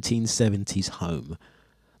a 1970s home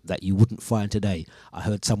that you wouldn't find today? I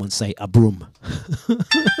heard someone say a broom.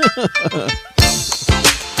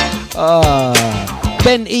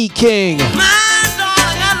 Ben E. King. My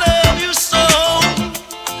darling, I love you so.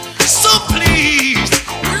 So please,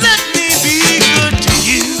 let me be good to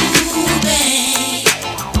you.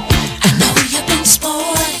 I know you've been spoiled.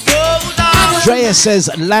 Drea says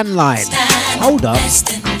landline. Hold up. Honey,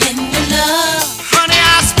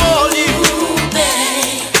 I spoil you.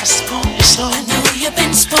 I spoil you so. I know you've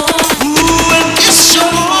been spoiled. Ooh, and it's your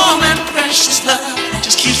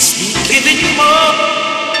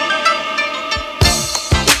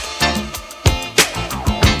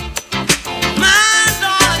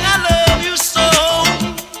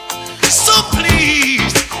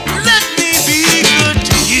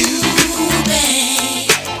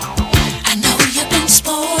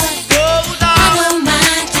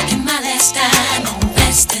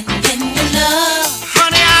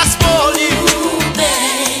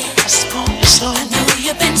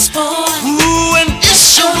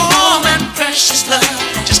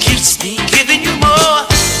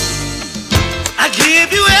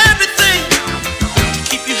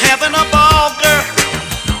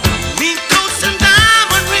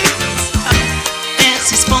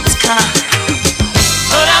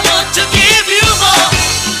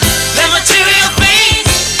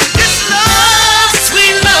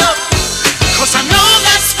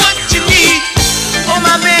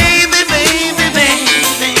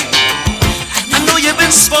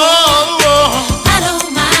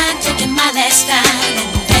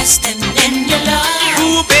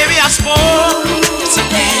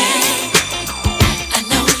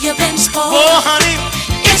spoiled. Oh, honey,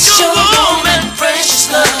 It's your warm and precious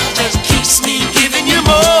love that keeps me giving you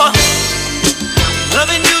more.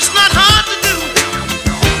 loving you's not hard to do,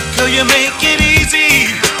 'cause you make it easy.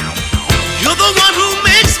 You're the one who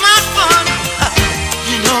makes my fun.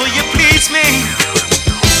 You know you please me,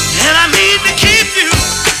 and I need to keep you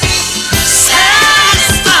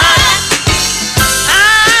satisfied.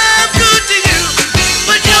 I'm good to you,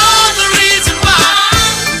 but you're the reason why.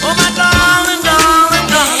 Oh, my darling, darling,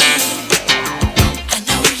 darling. I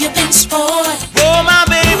know you've been spoiled. Oh, my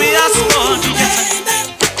baby, I spoiled you.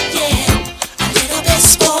 Yeah, a little bit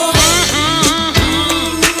spoiled.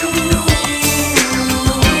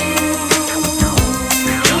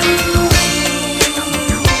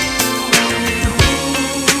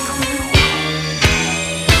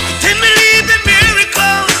 Didn't believe in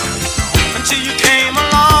miracles until you came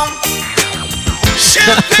along.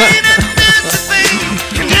 Champagne and everything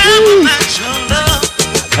can never match your love.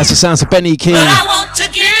 That's the sounds of Benny King. But I want to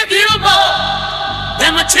give you more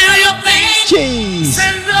than material things. Jeez.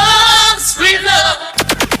 And love, sweet love.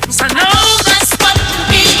 'Cause I know that's what you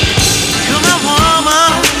need. You're my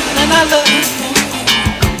woman, and I love you.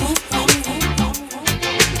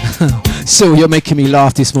 Cyril, you're making me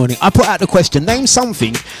laugh this morning. I put out the question, name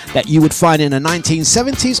something that you would find in a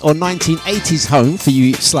 1970s or 1980s home, for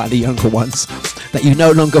you slightly younger ones, that you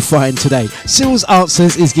no longer find today. Cyril's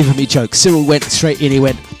answers is giving me jokes. Cyril went straight in, he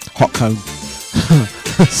went, hot comb.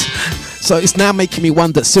 So it's now making me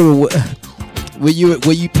wonder, Cyril, were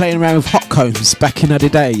you playing around with hot combs back in the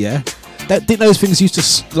day, yeah? Didn't those things used to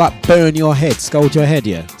like burn your head, scald your head,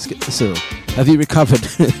 yeah? Cyril, have you recovered?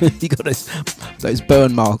 You got those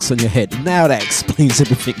burn marks on your head. Now that explains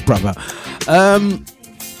everything, brother.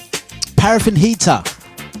 Paraffin heater,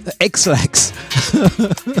 X-Lax.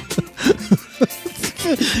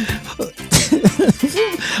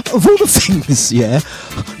 Of all the things, yeah,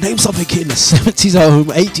 name something in the 70s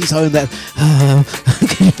home, 80s home that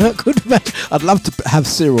I could imagine. I'd love to have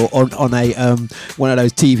Cyril on a one of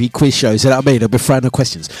those TV quiz shows. You know what I mean? They'll be throwing the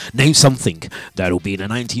questions. Name something that'll be in a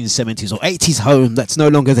 1970s or 80s home that's no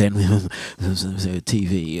longer then.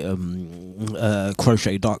 TV,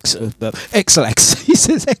 crochet ducks, X-Lax. He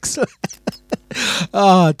says X-Lax.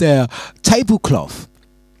 Oh dear. Tablecloth.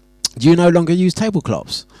 Do you no longer use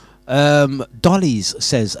tablecloths? Dolly's,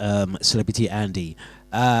 says Celebrity Andy.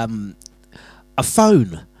 A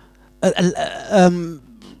phone.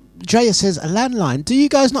 Drea says a landline. Do you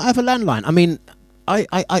guys not have a landline? I mean,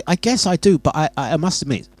 I guess I do, but I must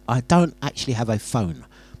admit, I don't actually have a phone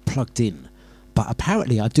plugged in. But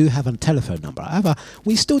apparently I do have a telephone number. However,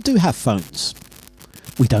 we still do have phones.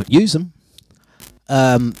 We don't use them.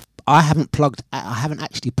 I haven't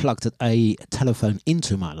actually plugged a telephone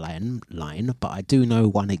into my landline, but I do know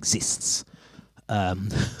one exists.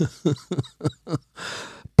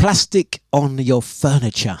 Plastic on your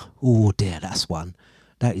furniture. Oh dear, that's one.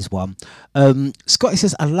 That is one. Scotty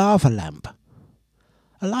says a lava lamp.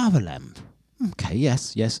 A lava lamp. Okay,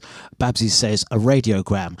 yes. Babsy says a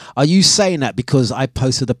radiogram. Are you saying that because I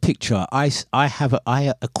posted a picture? I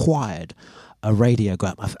acquired a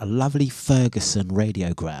radiogram, a lovely Ferguson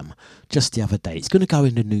radiogram, just the other day. It's going to go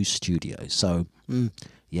in the new studio. So,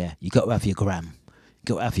 yeah, you got to have your gram.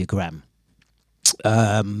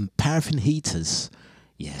 Paraffin heaters,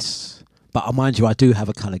 yes. But mind you, I do have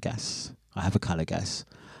a colour gas.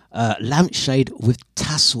 Lampshade with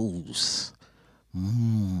tassels.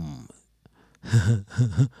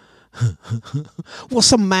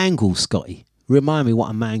 What's a mangle, Scotty? Remind me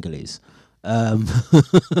what a mangle is. And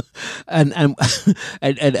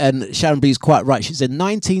Sharon B is quite right. She said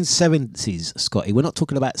 1970s, Scotty. We're not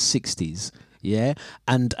talking about 60s, yeah.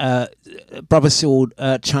 And Brother Cyril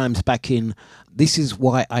chimes back in. This is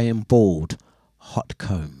why I am bored. Hot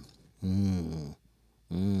comb.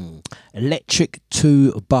 Electric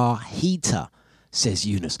 2-bar heater, says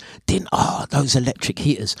Eunice. Those electric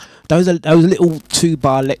heaters. Those little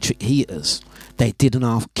 2-bar electric heaters. They did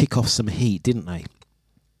kick off some heat, didn't they?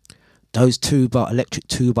 Those electric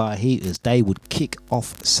 2-bar heaters, they would kick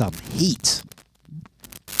off some heat.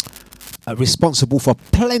 Responsible for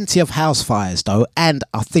plenty of house fires, though, and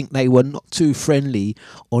I think they were not too friendly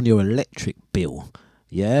on your electric bill.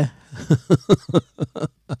 Yeah.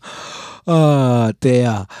 Oh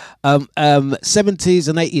dear. 70s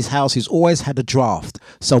and 80s houses always had a draft,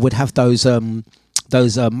 so we'd have those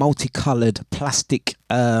multicoloured plastic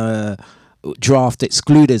draft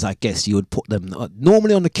excluders, I guess you would put them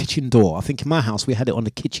normally on the kitchen door. I think in my house we had it on the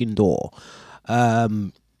kitchen door.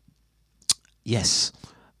 Yes.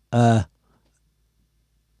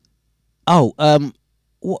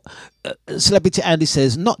 What? Celebrity Andy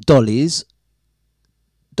says not dollies,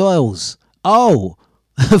 Doyle's. Oh,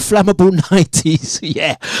 Flammable 90s,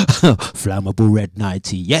 yeah. Flammable red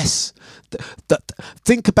 90, yes.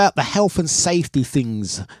 Think about the health and safety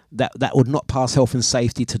things that would not pass health and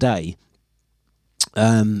safety today.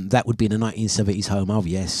 That would be in a 1970s home. Oh,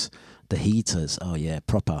 yes. The heaters. Oh, yeah,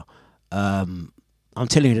 proper. I'm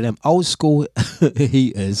telling you, them old school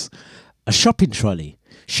heaters. A shopping trolley.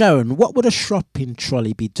 Sharon, what would a shopping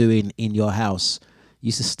trolley be doing in your house? You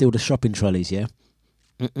used to steal the shopping trolleys, yeah?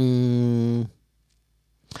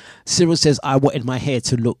 Cyril says, I wanted my hair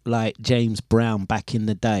to look like James Brown back in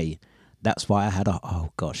the day. That's why I had a...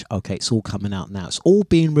 Oh, gosh. Okay, it's all coming out now. It's all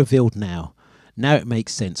being revealed now. Now it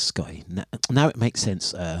makes sense, Scotty. Now it makes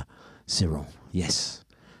sense, Cyril. Yes.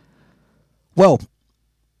 Well,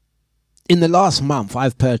 in the last month,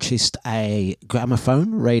 I've purchased a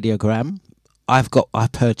gramophone, radiogram. I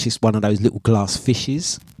purchased one of those little glass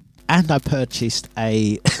fishes. And I purchased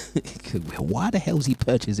a... Why the hell is he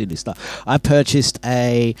purchasing this stuff? I purchased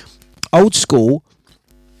a old school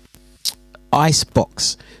ice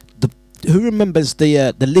box. Who remembers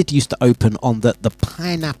the lid used to open on the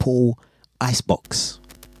pineapple ice box?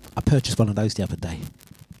 I purchased one of those the other day,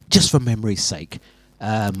 just for memory's sake.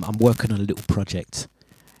 I'm working on a little project.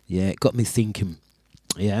 Yeah, it got me thinking.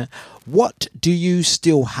 Yeah, what do you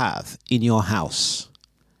still have in your house?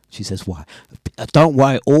 She says, why? Don't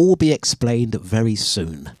worry, all will be explained very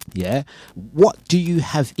soon. Yeah, what do you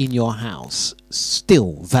have in your house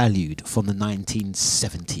still valued from the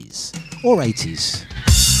 1970s or 80s?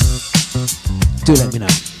 Do let me know.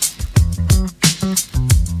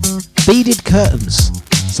 Beaded curtains.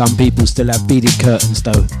 Some people still have beaded curtains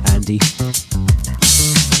though, Andy.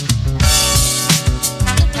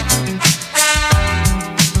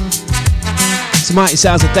 It's Mighty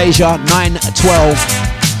Sounds of Deja, 9-12.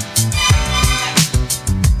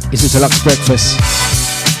 It's a Dlux breakfast.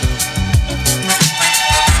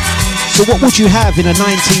 So what would you have in a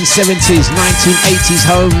 1970s, 1980s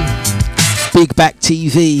home? Big back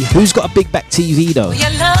TV. Who's got a big back TV though? For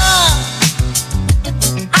your love,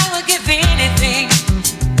 I would give anything.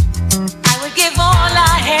 I would give all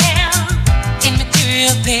I have in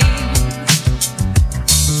material things.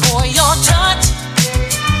 For your touch,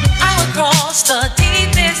 I would cross the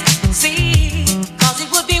deepest sea. 'Cause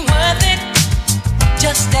it would be worth it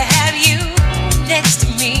just to have you next to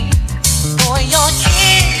me. For your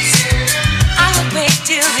kiss, I would wait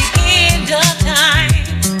till the end of time.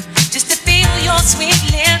 Your sweet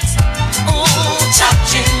lips, oh,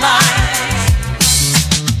 touching mine.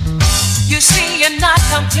 You see, you're not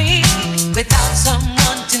complete without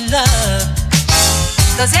someone to love.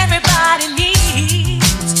 'Cause everybody needs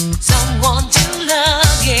someone to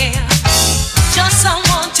love, yeah. Just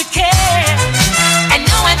someone to care, and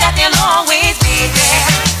knowing that they'll always be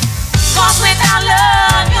there. 'Cause without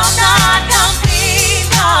love, you're not complete,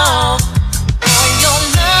 no. For your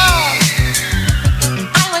love,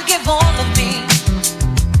 I would give all of me.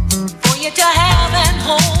 To have and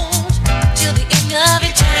hold till the end of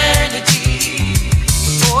eternity.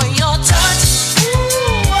 For your touch,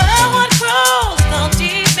 ooh, I would cross the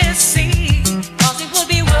deepest sea. 'Cause it would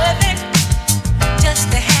be worth it just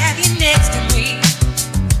to have you next to me.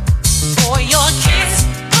 For your kiss,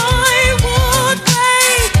 I would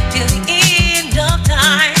wait till the end of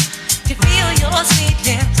time to feel your sweet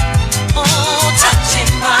lips, oh,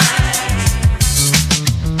 touching mine.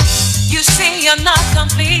 You see, you're not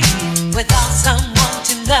complete without someone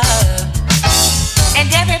to love.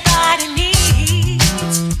 And everybody needs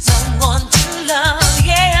someone to love,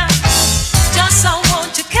 yeah. Just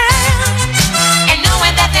someone to care, and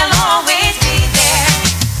knowing that they'll always be there.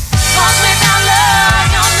 'Cause without love,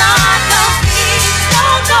 you're not complete. No,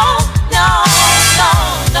 no, no, no,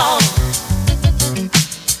 no.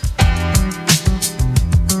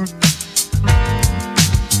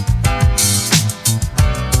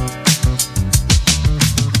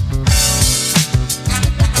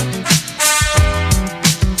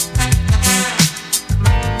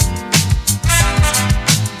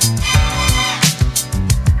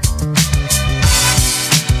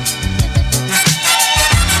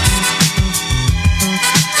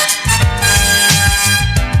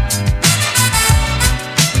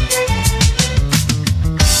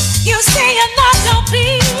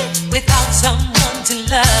 Without someone to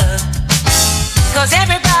love. 'Cause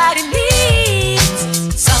everybody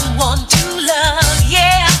needs someone to love,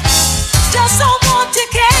 yeah. Just someone to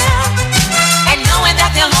care, and knowing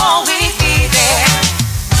that they'll always be there.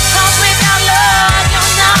 'Cause without love,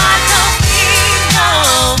 you're not complete, no.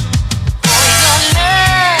 For your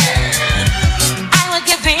love, I would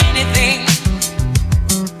give anything.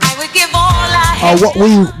 I would give all I have.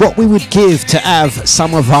 what we would give to have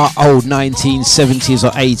some of our old 1970s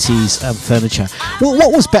or 80s furniture. Well,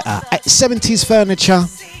 what was better, 70s furniture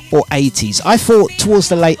or 80s? I thought towards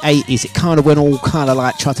the late 80s it kind of went all kind of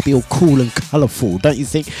like tried to be all cool and colourful, don't you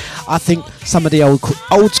think? I think some of the old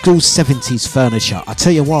school 70s furniture, I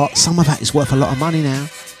tell you what, some of that is worth a lot of money now.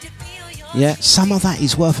 Yeah, some of that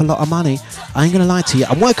is worth a lot of money. I ain't gonna lie to you.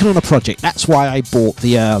 I'm working on a project. That's why I bought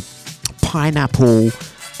the pineapple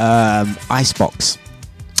icebox.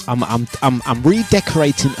 I'm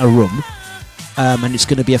redecorating a room, and it's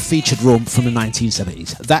going to be a featured room from the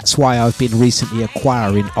 1970s. That's why I've been recently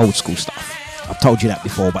acquiring old school stuff. I've told you that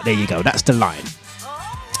before, but there you go. That's the line.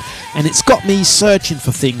 And it's got me searching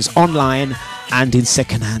for things online and in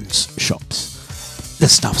second-hand shops. The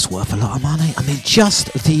stuff's worth a lot of money. I mean,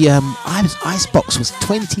 just the icebox was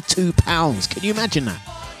 £22. Can you imagine that?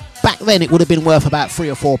 Back then, it would have been worth about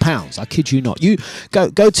 £3 or £4. I kid you not. You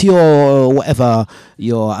go to your whatever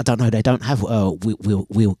your I don't know. They don't have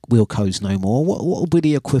Wilco's no more. What would be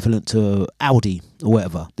the equivalent to Aldi or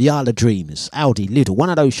whatever? The Isle of Dreams, Aldi, Lidl,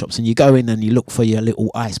 one of those shops, and you go in and you look for your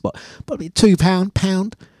little icebox. Probably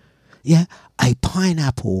 £2. Yeah, a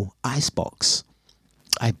pineapple icebox.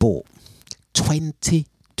 I bought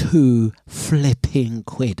 22 flipping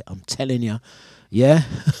quid. I'm telling you. Yeah.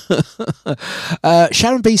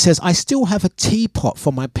 Sharon B says, I still have a teapot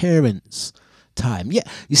from my parents' time. Yeah,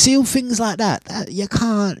 you see all things like that you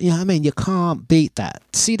can't, you know what I mean, you can't beat that.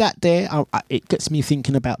 See that there? It gets me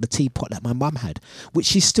thinking about the teapot that my mum had, which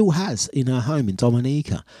she still has in her home in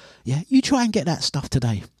Dominica. Yeah, you try and get that stuff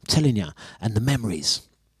today, I'm telling you. And the memories.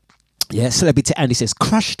 Yeah, Celebrity Andy says,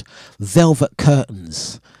 crushed velvet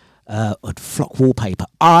curtains. Flock wallpaper.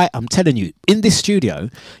 I'm telling you, in this studio,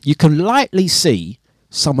 you can lightly see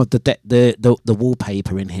some of the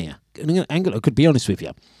wallpaper in here. I could be honest with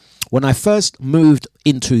you. When I first moved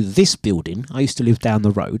into this building, I used to live down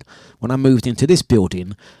the road. When I moved into this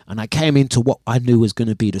building and I came into what I knew was going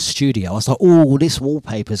to be the studio, I was like, oh, this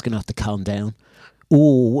wallpaper is going to have to come down.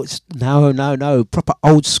 Oh, no. Proper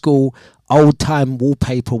old school, old time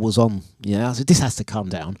wallpaper was on. Yeah, I said, this has to come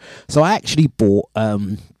down. So I actually bought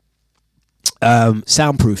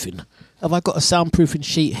soundproofing. Have I got a soundproofing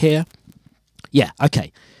sheet here? Yeah,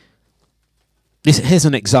 okay. Here's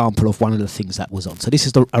an example of one of the things that was on. So this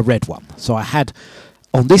is a red one. So I had,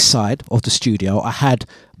 on this side of the studio, I had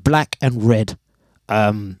black and red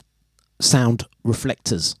sound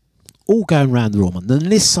reflectors all going around the room. And then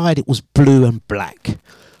this side, it was blue and black.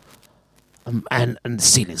 And the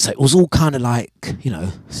ceiling. So it was all kind of like, you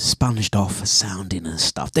know, sponged off for sounding and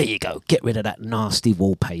stuff. There you go. Get rid of that nasty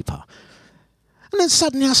wallpaper. And then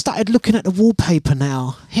suddenly I started looking at the wallpaper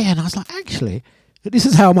now here, and I was like, actually, this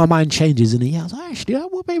is how my mind changes in a year. I was like, actually,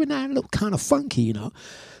 that wallpaper now look kind of funky, you know.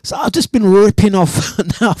 So I've just been ripping off.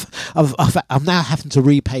 Now I'm now having to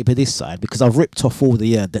repaper this side because I've ripped off all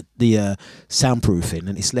the soundproofing,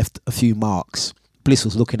 and it's left a few marks. Bliss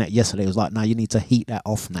was looking at yesterday. It was like, no, you need to heat that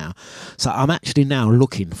off now. So I'm actually now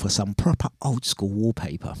looking for some proper old school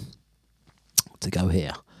wallpaper to go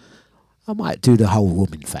here. I might do the whole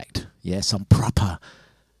room, in fact. Yeah, some proper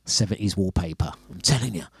 70s wallpaper. I'm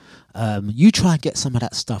telling you. You try and get some of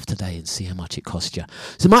that stuff today and see how much it costs you.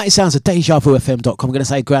 So Mighty Sounds of dejavufm.com. I'm going to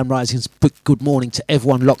say Grand Risings, good morning to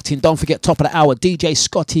everyone locked in. Don't forget, top of the hour, DJ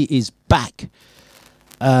Scotty is back.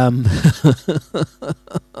 Right,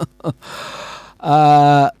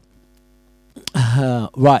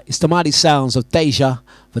 it's the Mighty Sounds of Deja,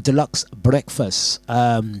 the Dlux breakfast.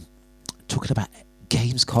 Talking about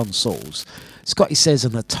games consoles. Scotty says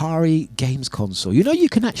an Atari games console. You know, you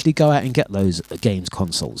can actually go out and get those games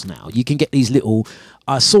consoles now. You can get these little,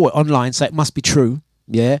 I saw it online, so it must be true.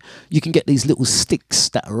 Yeah, you can get these little sticks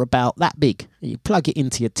that are about that big. You plug it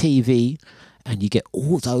into your TV and you get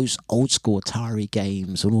all those old school Atari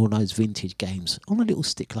games and all those vintage games on a little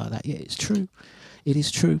stick like that. Yeah, it's true. It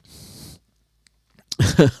is true.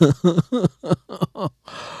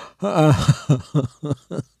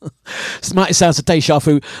 Mighty Sounds of Deja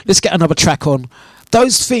Vu. Let's get another track on.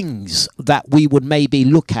 Those things that we would maybe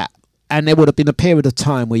look at, and there would have been a period of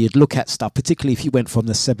time where you'd look at stuff, particularly if you went from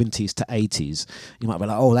the 70s to 80s. You might be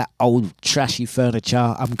like, oh, that old trashy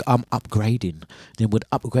furniture, I'm upgrading. Then we'd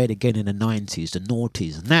upgrade again in the 90s, the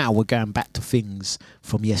noughties. Now we're going back to things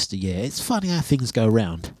from yesteryear. It's funny how things go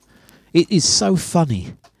round. It is so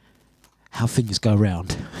funny how things go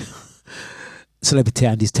round. Celebrity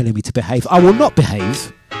Andy's telling me to behave. I will not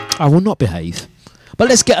behave. I will not behave. But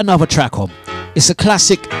let's get another track on. It's a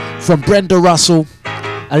classic from Brenda Russell.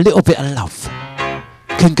 A little bit of love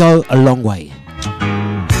can go a long way.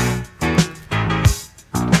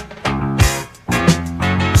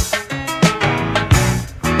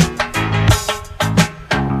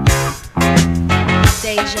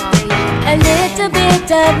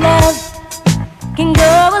 of love can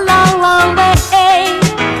go a long, long way.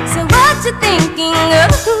 So what you thinking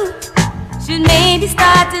of? Should maybe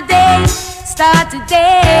start today, start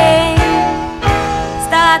today,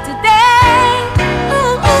 start today.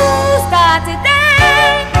 Ooh, ooh, start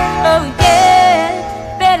today. Oh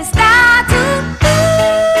yeah, better start to.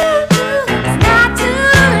 It's not too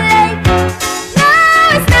late. No,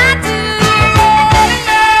 it's not too late.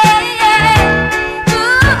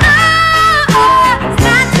 Ooh, oh, oh, it's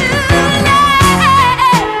not too late.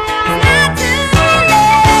 It's not too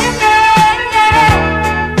late.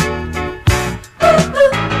 Ooh,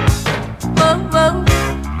 ooh, oh, oh,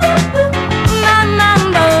 my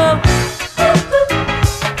mambo.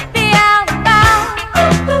 Be out about.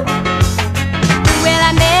 Well,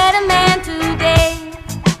 I met a man today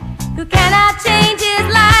who cannot change his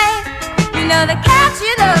life. You know the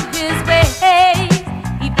catching of his ways.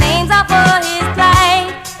 He blames all for his plight.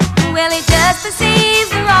 Well, he just perceives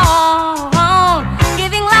the wrong,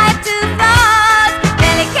 giving life to thoughts.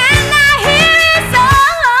 Then he cannot hear his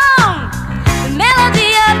song. The melody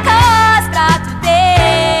of course starts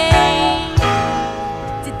today.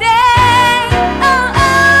 Today, oh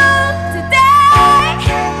oh, today,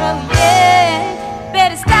 oh yeah.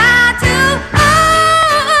 Better start to, oh,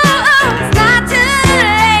 it's not too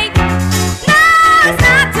late. No, it's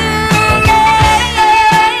not too late.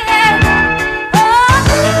 Oh,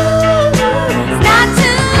 it's not too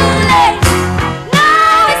late. No,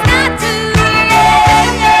 it's not too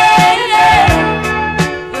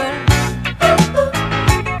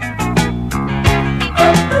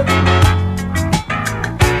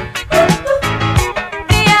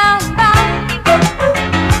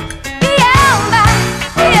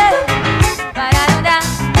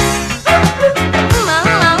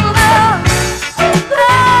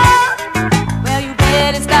well, you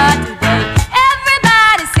better start today.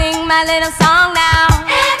 Everybody sing my little song now.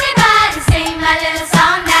 Everybody sing my little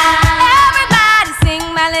song now. Everybody sing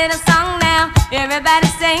my little song now. Everybody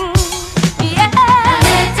sing. Yeah. A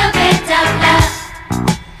little bit of love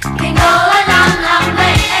can go a long, long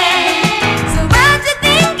way. So what you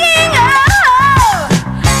thinking of?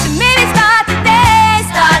 So maybe start today,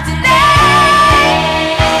 start today.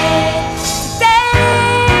 Today,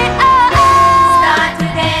 oh, oh. Start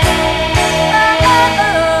today. Oh,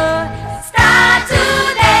 oh. Start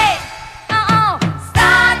today. Oh, oh.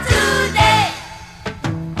 Start today.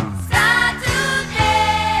 Start today.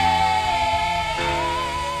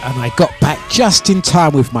 And I got back just in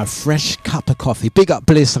time with my fresh cup of coffee. Big up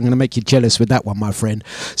Bliss. I'm going to make you jealous with that one, my friend.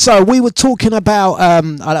 So we were talking about,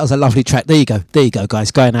 that was a lovely track. There you go,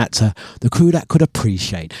 guys. Going out to the crew that could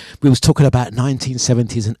appreciate. We was talking about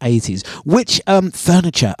 1970s and 80s. Which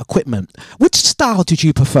furniture, equipment, which style did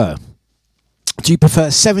you prefer? Do you prefer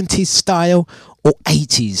 70s style or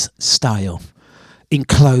 80s style? In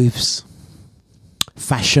clothes,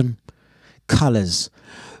 fashion, colours.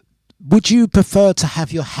 Would you prefer to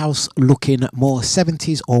have your house looking more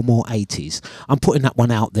 70s or more 80s? I'm putting that one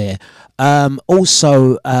out there.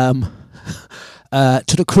 Also, to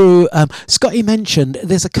the crew, Scotty mentioned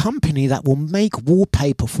there's a company that will make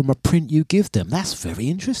wallpaper from a print you give them. That's very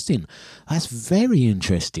interesting. That's very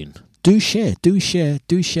interesting. Do share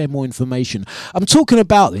more information. I'm talking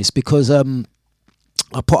about this because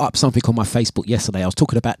I put up something on my Facebook yesterday. I was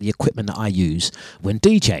talking about the equipment that I use when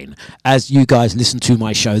DJing. As you guys listen to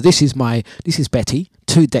my show, this is Betty.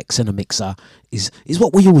 2 decks and a mixer is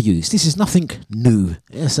what we all use. This is nothing new.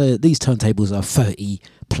 So these turntables are 30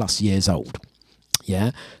 plus years old.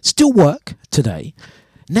 Yeah, still work today.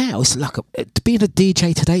 Now it's like being a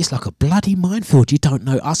DJ today. It's like a bloody minefield. You don't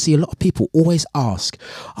know. I see a lot of people always ask,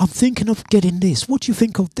 "I'm thinking of getting this. What do you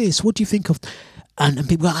think of this? What do you think of?" And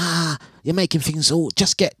people go, you're making things all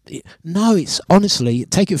just get. No, it's honestly,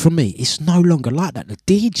 take it from me, it's no longer like that. The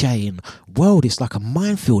DJing world is like a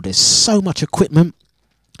minefield. There's so much equipment.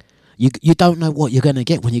 You don't know what you're going to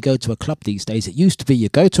get when you go to a club these days. It used to be you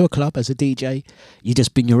go to a club as a DJ, you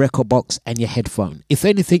just bring your record box and your headphone. If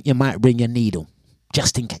anything, you might bring a needle,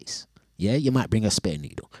 just in case. Yeah, you might bring a spare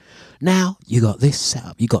needle. Now, you got this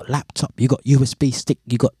setup. You got laptop, you got USB stick,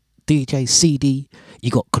 you got DJ CD,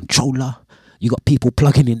 you got controller, you got people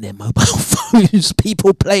plugging in their mobile phones,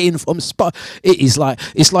 people playing from spot. It's like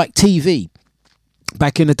TV.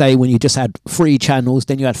 Back in the day when you just had 3 channels,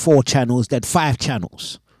 then you had 4 channels, then 5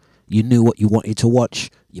 channels. You knew what you wanted to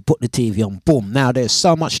watch. You put the TV on, boom. Now there's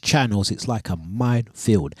so much channels, it's like a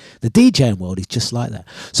minefield. The DJing world is just like that.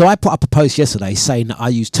 So I put up a post yesterday saying that I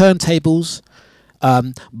use turntables,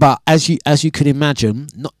 but as you can imagine,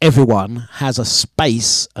 not everyone has a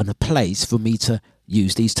space and a place for me to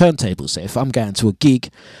use these turntables. So if I'm going to a gig,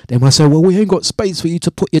 they might say, well, we ain't got space for you to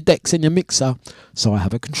put your decks in your mixer. So I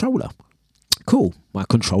have a controller. Cool. My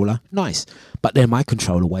controller, nice. But then my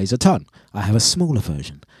controller weighs a ton. I have a smaller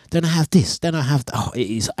version. Then I have this. Then I have... Oh, it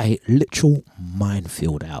is a literal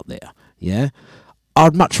minefield out there. Yeah?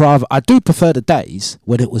 I'd much rather... I do prefer the days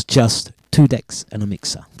when it was just 2 decks and a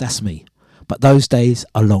mixer. That's me. But those days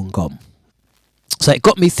are long gone. So it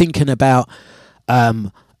got me thinking about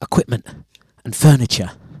equipment and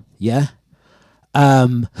furniture. Yeah?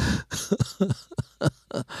 A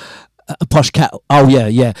posh kettle. Oh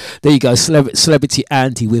yeah. There you go. Celebrity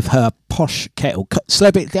Andy with her posh kettle.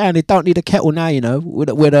 Celebrity Andy don't need a kettle now, you know,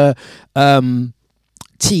 with a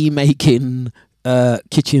tea making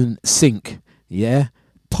kitchen sink. Yeah,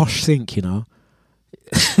 posh sink, you know.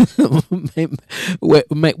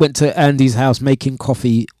 Went to Andy's house making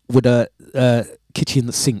coffee with a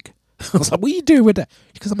kitchen sink. I was like, what are you doing with that?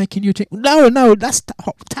 Because I'm making you drink. No, that's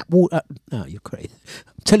hot tap water. No, you're crazy.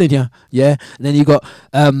 I'm telling you, yeah. And then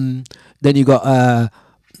you got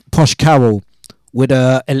Posh Carol with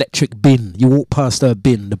a electric bin. You walk past her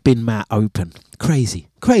bin, the bin mat open. Crazy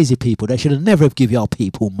people. They should have never have given our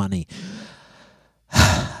people money.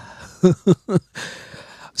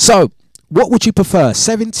 So, what would you prefer,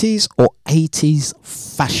 70s or 80s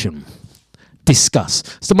fashion? Discuss.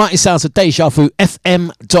 It's the mighty sounds of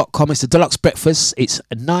dejavufm.com. It's the Dlux breakfast. It's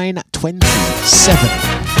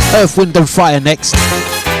 9:27. Earth, Wind and Fire next.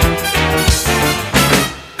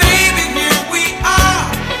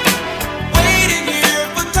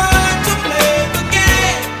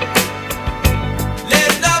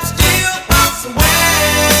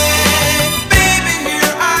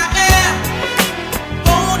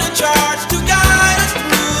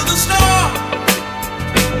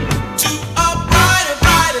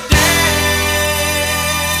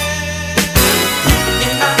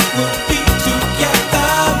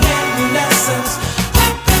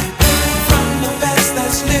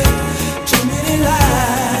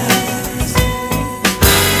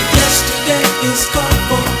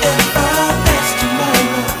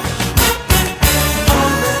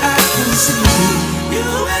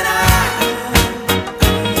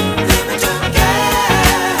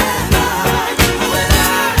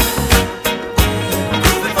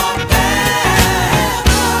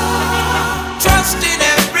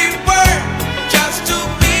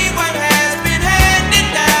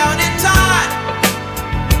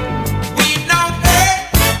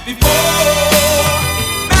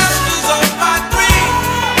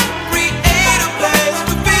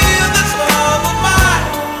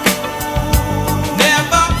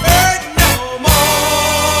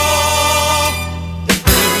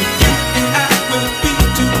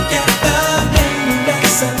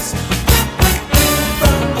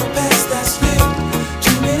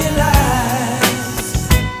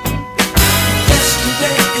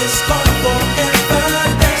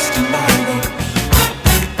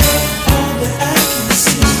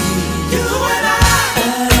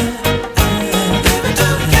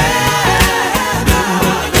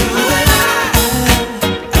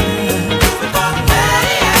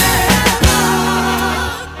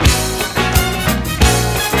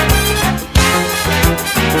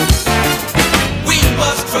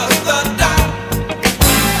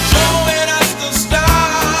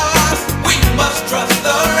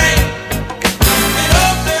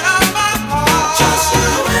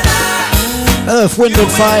 Earth, Wind and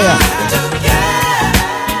Fire.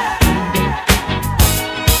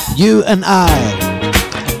 You and I.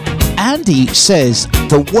 Andy says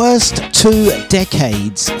the worst 2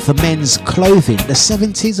 decades for men's clothing, the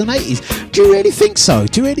 70s and 80s. Do you really think so?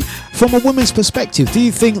 Do you really, from a woman's perspective, do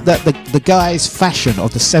you think that the guys' fashion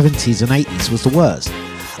of the 70s and 80s was the worst?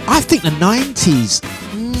 I think the 90s...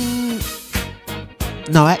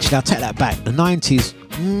 no, actually, I'll take that back. The 90s...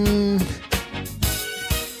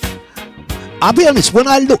 I'll be honest, when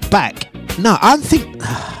I look back, no, I think...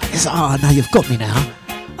 no, you've got me now.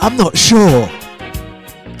 I'm not sure.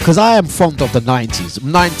 Because I am fond of the 90s.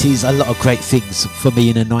 90s, a lot of great things for me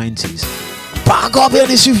in the 90s. But I gotta be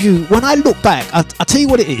honest with you, when I look back, I'll tell you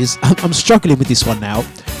what it is. I'm struggling with this one now.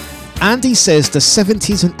 Andy says the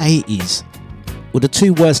 70s and 80s were the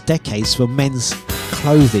 2 worst decades for men's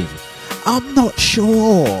clothing. I'm not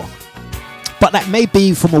sure. But that may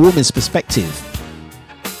be from a woman's perspective.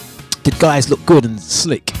 Did guys look good and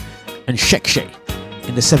slick and sexy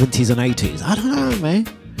in the 70s and 80s? I don't know, man.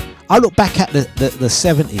 I look back at the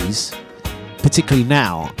 70s, particularly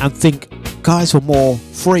now, and think guys were more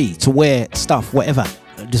free to wear stuff, whatever,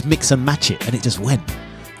 and just mix and match it, and it just went.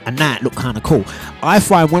 And that looked kind of cool. I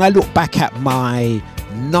find when I look back at my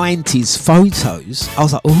 90s photos, I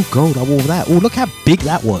was like, oh god, I wore that. Oh, look how big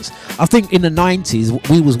that was. I think in the 90s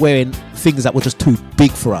we was wearing things that were just too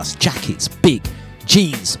big for us. Jackets, big.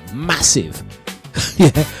 Jeans, massive.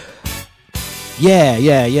 yeah.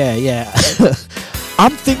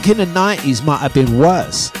 I'm thinking the 90s might have been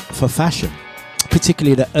worse for fashion,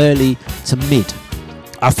 particularly the early to mid.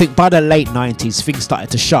 I think by the late 90s things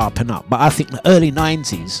started to sharpen up, but I think the early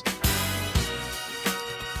 90s,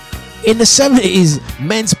 in the 70s,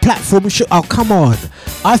 men's platform shoe. Oh, come on.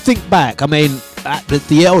 I think back, I mean, at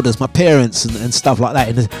the elders, my parents and stuff like that,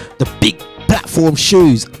 in the big platform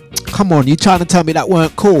shoes. Come on, you trying to tell me that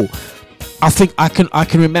weren't cool? I think I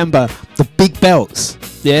can remember the big belts.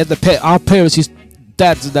 Yeah, our parents used,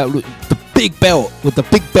 dads, that the big belt with the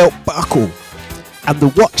big belt buckle. And the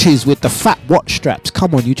watches with the fat watch straps.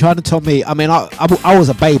 Come on, you trying to tell me? I mean, I was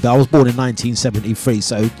a baby. I was born in 1973,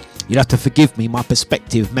 so you'd have to forgive me. My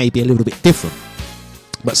perspective may be a little bit different.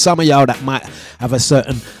 But some of y'all that might have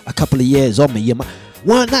a couple of years on me,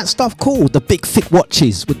 weren't that stuff cool? The big thick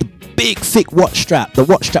watches with the big thick watch strap. The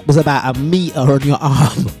watch strap was about 1 meter on your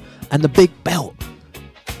arm, and the big belt.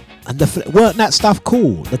 And weren't that stuff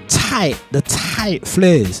cool? The tight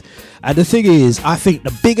flares. And the thing is, I think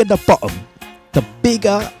the bigger the bottom, the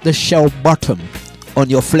bigger the shell bottom on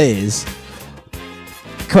your flares.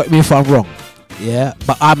 Correct me if I'm wrong, yeah.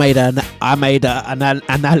 But I made an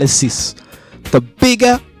analysis. The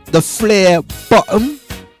bigger the flare bottom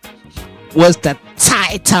was, the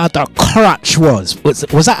tighter the crotch was.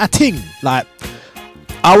 Was that a thing? Like,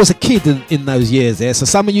 I was a kid in those years there. So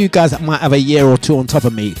some of you guys that might have a year or two on top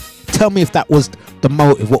of me, tell me if that was the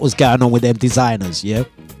motive. What was going on with them designers? Yeah.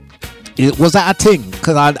 Was that a thing?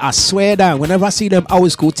 Because I swear down, whenever I see them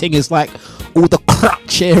old school thing, it's like all the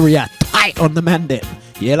crotch area tight on the man them.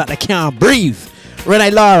 Yeah, like they can't breathe.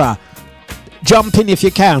 Renee Lara, jump in if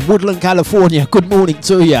you can. Woodland, California, good morning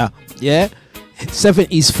to ya. Yeah,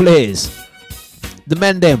 70s flares. The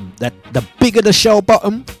men them, the bigger the shell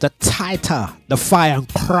bottom, the tighter the thigh and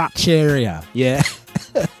crotch area. Yeah.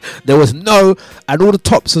 There was and all the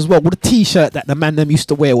tops as well, all the t-shirt that the man them used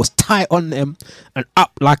to wear was tight on them and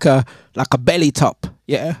up like a belly top.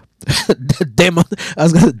 Yeah. I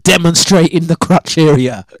was gonna demonstrate in the crotch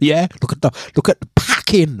area. Yeah. Look at the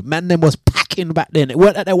packing. Man them was packing back then. It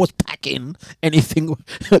weren't that they was packing anything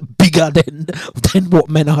bigger than what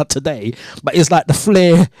men are today. But it's like the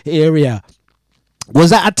flare area.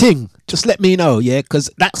 Was that a thing? Just let me know, yeah, because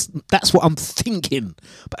that's what I'm thinking.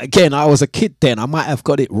 But again, I was a kid then. I might have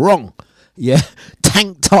got it wrong. Yeah,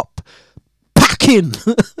 tank top, packing,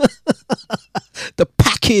 the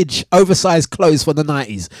package, oversized clothes for the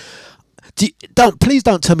 90s. Please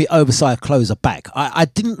don't tell me oversized clothes are back. I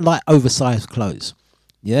didn't like oversized clothes.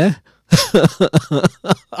 Yeah.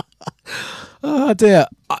 Oh dear.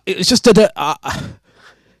 It's just that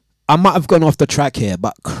I might have gone off the track here,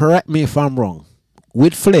 but correct me if I'm wrong.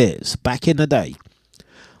 With flares back in the day,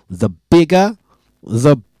 the bigger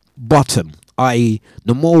the bottom, i.e.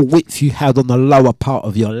 the more width you had on the lower part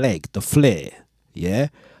of your leg, the flare, yeah,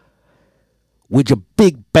 with your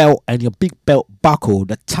big belt and your big belt buckle,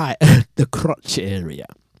 the tight, the crotch area.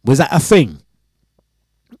 Was that a thing?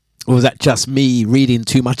 Or was that just me reading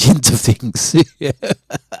too much into things?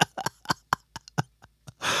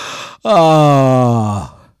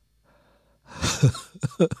 Oh.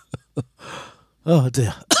 Oh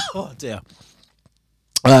dear. Oh dear.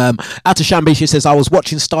 Out to Shambi, she says, I was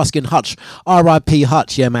watching Starsky and Hutch. R.I.P.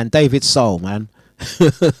 Hutch, yeah man. David Soul, man.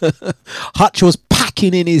 Hutch was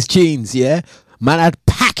packing in his jeans, yeah. Man had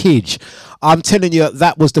package. I'm telling you,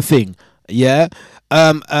 that was the thing. Yeah.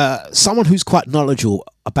 Someone who's quite knowledgeable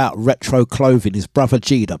about retro clothing is Brother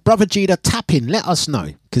Jeda. Brother Jeda, tap in, let us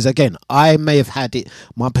know. Because again, I may have had it.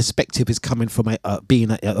 My perspective is coming from being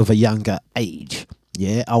of a younger age.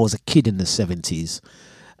 Yeah, I was a kid in the 70s,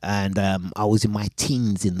 and I was in my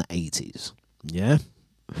teens in the 80s. Yeah,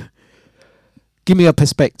 give me a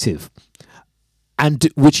perspective. And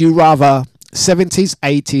would you rather 70s,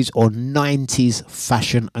 80s, or 90s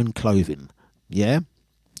fashion and clothing? Yeah,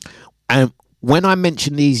 and when I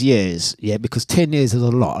mention these years, yeah, because 10 years is a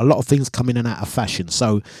lot of things come in and out of fashion.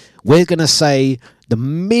 So we're gonna say the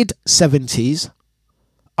mid 70s,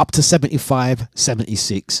 up to 75,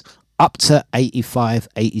 76. Up to 85,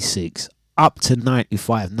 86, up to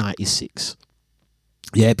 95, 96.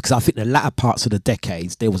 Yeah, because I think the latter parts of the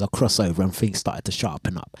decades, there was a crossover and things started to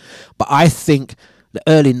sharpen up. But I think the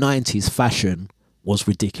early 90s fashion was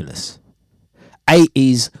ridiculous.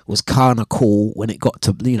 80s was kind of cool when it got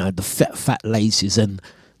to, you know, the fat laces. And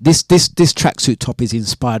this tracksuit top is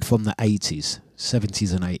inspired from the 80s,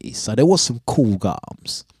 70s and 80s. So there was some cool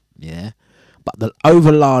garms, yeah. But the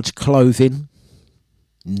over large clothing,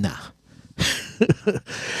 Nah.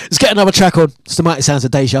 Let's get another track on. It's the Mighty Sounds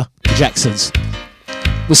of Deja, the Jacksons.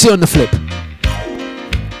 We'll see you on the flip.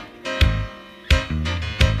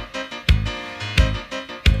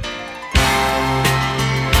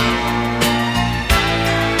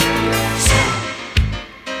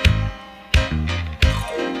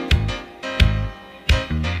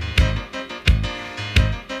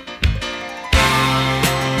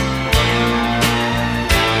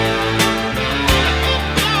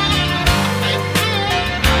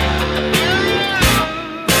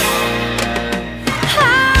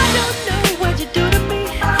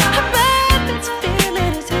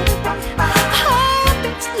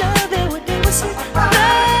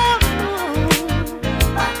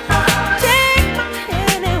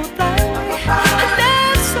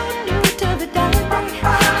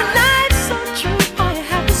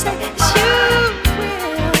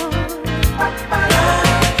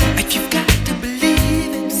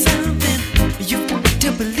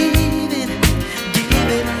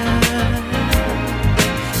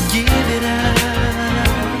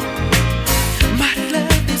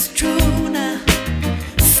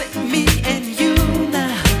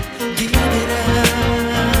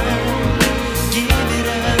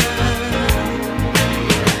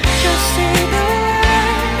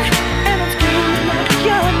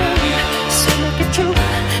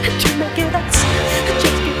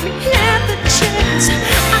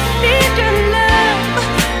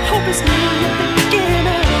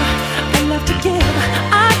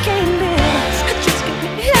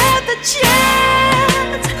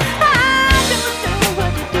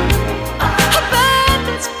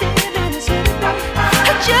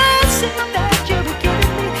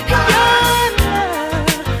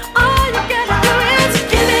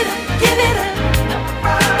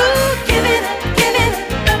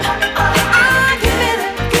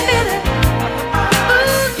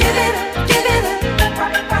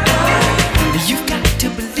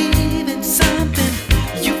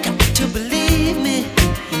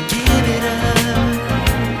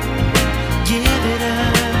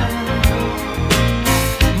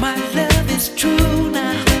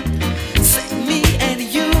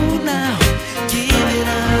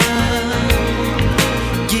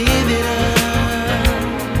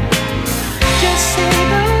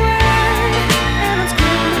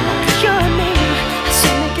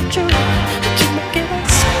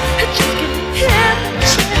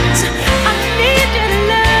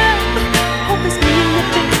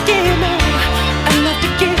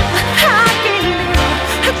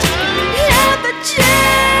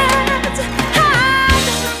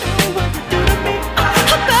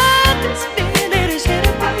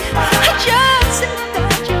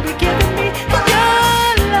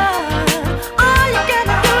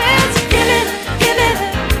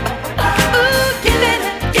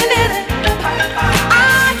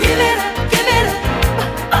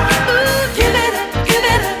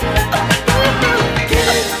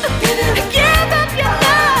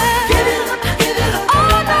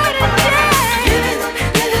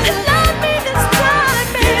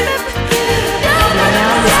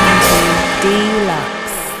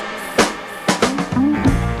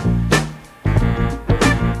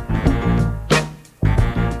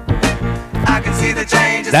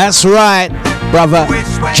 That's right, brother.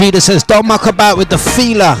 Gita says, don't muck about with the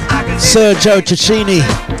feeler. Sergio Cicchini,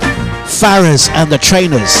 Farrah's and the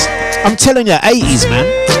Trainers. I'm telling you, 80s, man.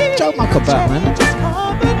 Don't muck about, man.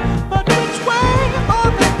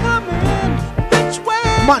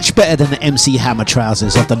 Much better than the MC Hammer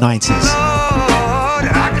trousers of the 90s.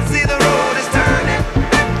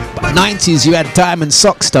 But 90s, you had diamond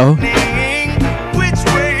socks, though.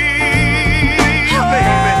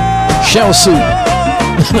 Shell suit.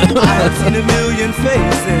 I've seen a million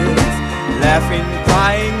faces, laughing,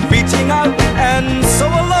 crying, reaching out, and so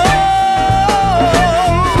alone.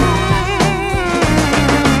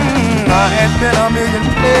 I had been a million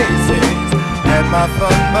places, had my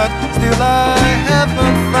fun, but still I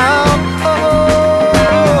haven't found home.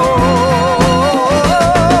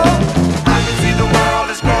 I can see the world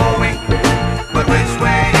is growing, but which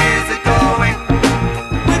way is it going?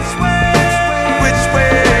 Which way? Which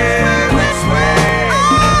way? Which way?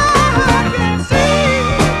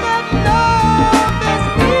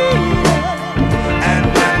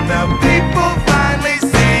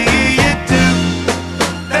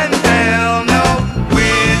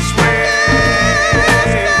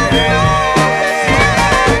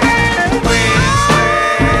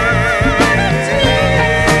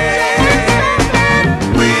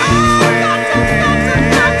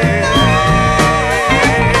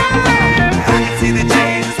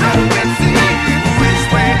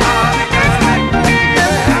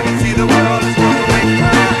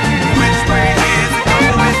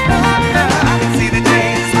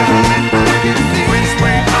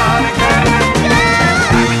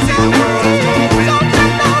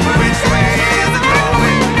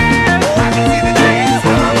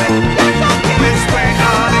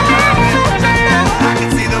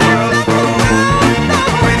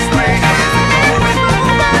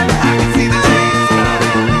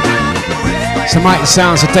 It's the mighty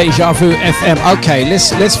sounds of Deja Vu FM. Okay,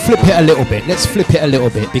 let's flip it a little bit. Let's flip it a little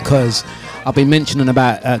bit because I've been mentioning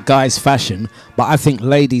about guys' fashion, but I think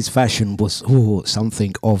ladies' fashion was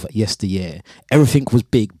something of yesteryear. Everything was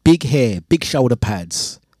big hair, big shoulder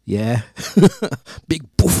pads, yeah, big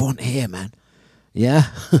bouffant hair, man, yeah.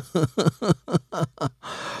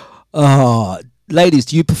 Oh, ladies,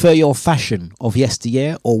 do you prefer your fashion of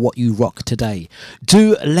yesteryear or what you rock today?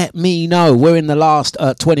 Do let me know. We're in the last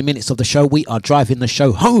 20 minutes of the show. We are driving the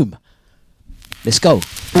show home. Let's go.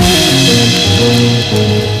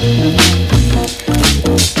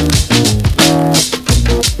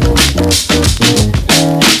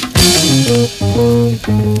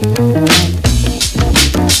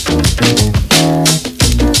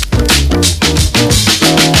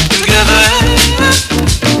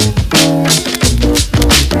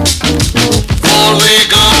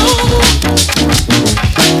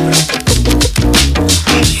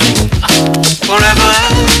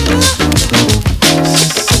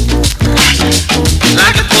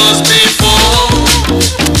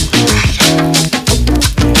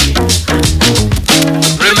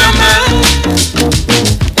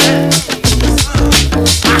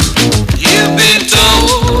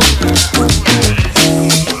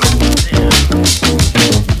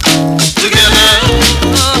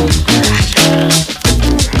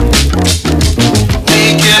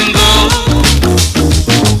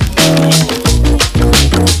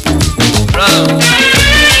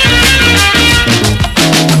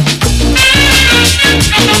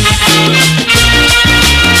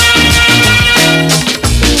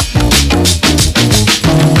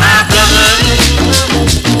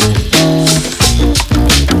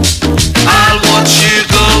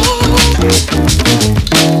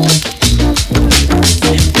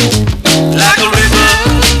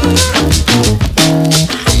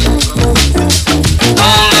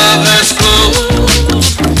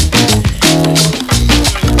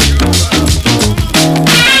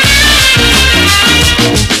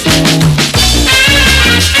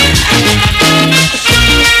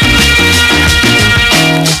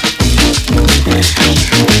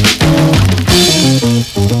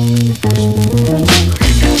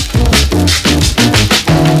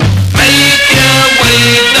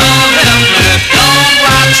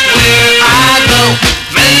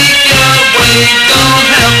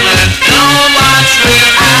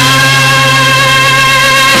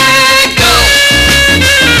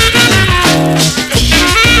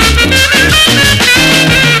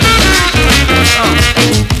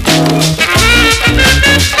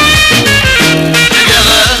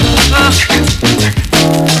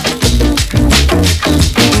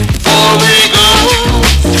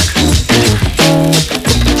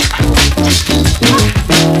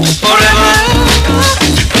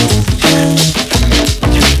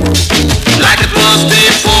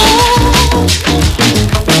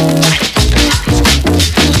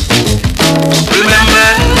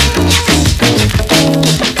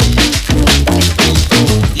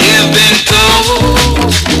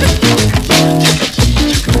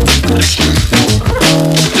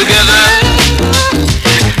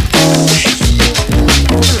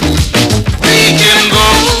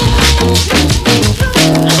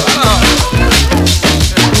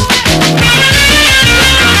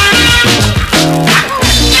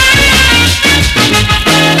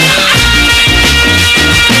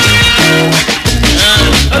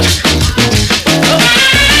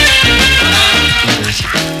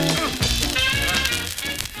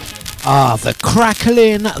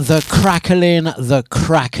 The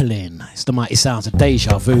crackling. It's the mighty sounds of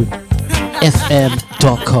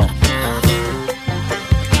dejavufm.com.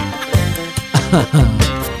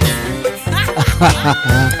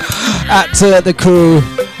 At the crew.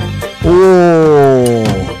 Oh,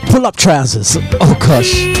 pull up trousers. Oh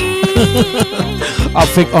gosh. I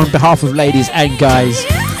think on behalf of ladies and guys,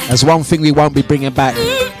 there's one thing we won't be bringing back.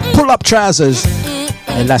 Pull up trousers.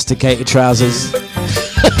 Elasticated trousers.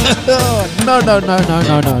 No.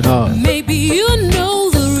 Maybe you know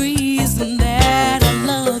the reason that I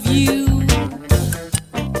love you.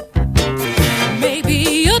 Maybe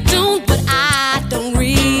you don't, but I don't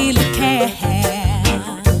really care.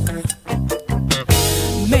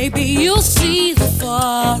 Maybe you'll see the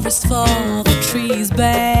forest for the trees,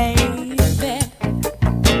 baby.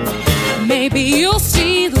 Maybe you'll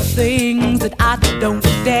see the things that I don't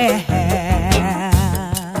dare.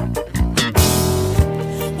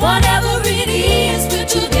 Whatever it is, we're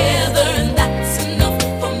together and that's enough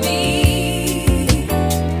for me.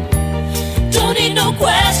 Don't need no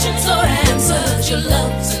questions or answers, your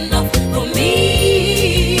love's enough for me.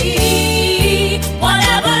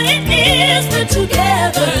 Whatever it is, we're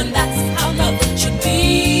together and that's how love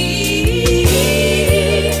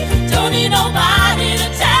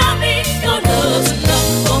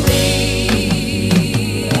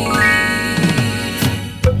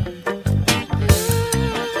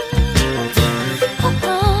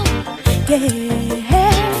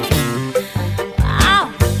yeah. Oh,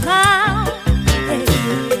 my,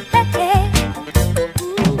 yeah.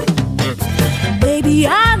 Baby,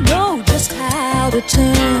 I know just how to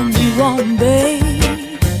turn you on,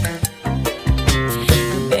 babe.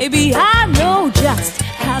 Baby, I know just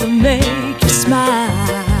how to make you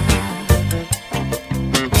smile.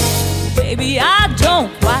 Baby, I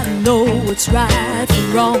don't quite know what's right or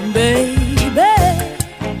wrong, baby.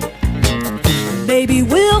 Baby,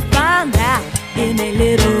 we'll find out in a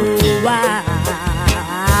little while.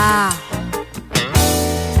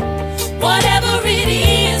 Whatever it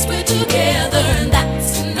is, we're together, and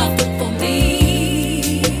that's enough for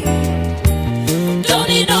me. Don't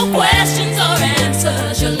need no questions or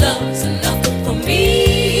answers, your love's enough for me.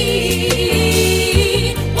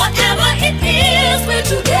 Whatever it is, we're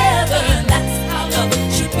together, and that's how love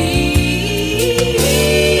should be.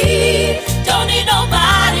 Don't need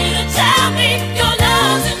nobody to tell me your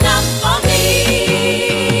love's enough for me.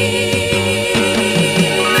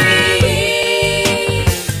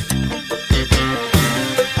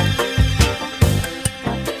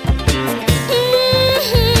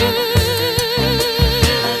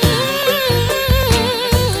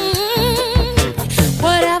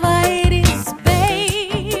 Whatever it is,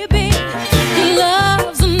 baby, your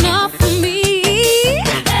love's enough for me.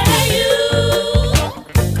 Hey, you.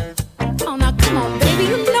 Oh, now come on, baby,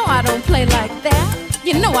 you know I don't play like that.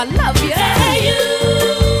 You know I love you. Hey, you.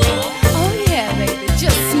 Oh yeah, baby,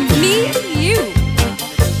 just me and you.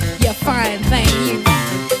 You fine thing, you.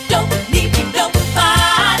 Don't need nobody.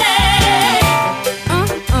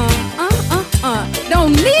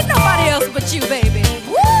 Don't need nobody else but you, baby.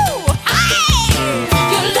 Woo! Hey!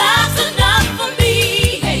 Your love's enough for me,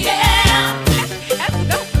 yeah, yeah. That's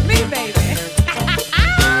enough for me, baby.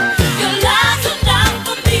 Your love's enough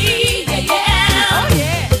for me, yeah, yeah. Oh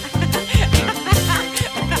yeah.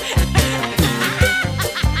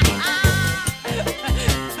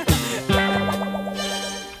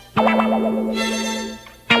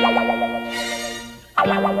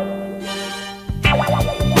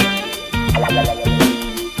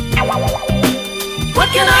 What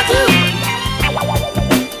can I do?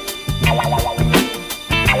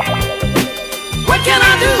 What can I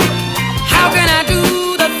do? How can I do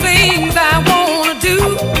the things I wanna do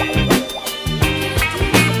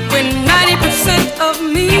when 90% of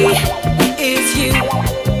me is you?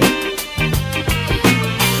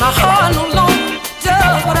 My heart no longer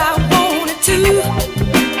does what I want it to,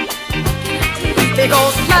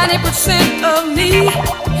 because 90% of me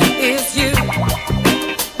is you.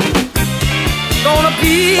 Gonna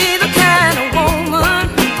be the kind of woman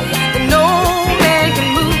that no man can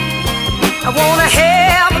move. I wanna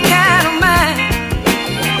have a kind of mind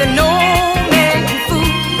that no man can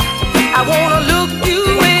fool. I wanna look you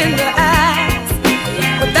in the eyes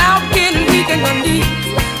without getting weak in my knees.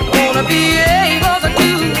 I wanna be able to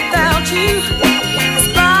do without you in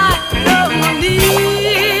spite of my needs.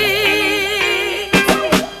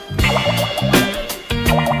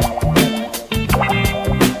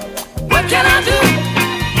 What can I do?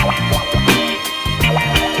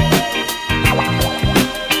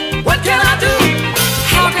 What can I do?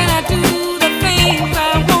 How can I do the things I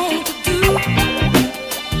want to do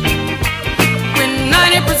when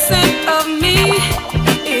 90% of me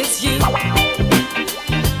is you?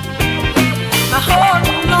 My heart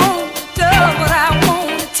no longer does what I want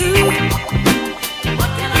it to.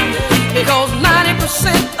 What can I do? Because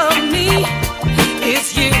 90% of me is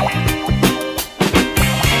you.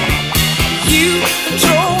 You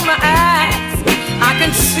control my eyes, I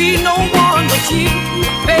can see no one but you.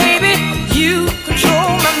 Baby, you control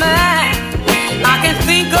my mind, I can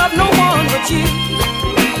think of no one but you.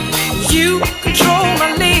 You control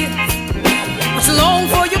my lips, which long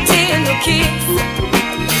for your tender kiss.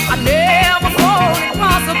 I never thought it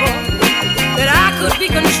possible that I could be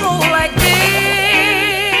controlled like this.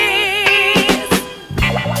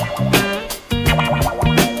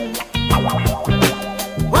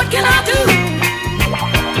 What can I do?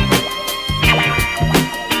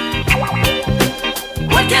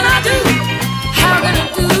 What can I do? How can I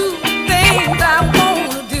do things I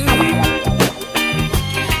wanna do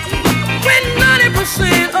when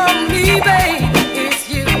 90% of me, baby, is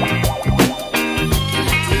you?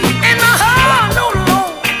 And my heart no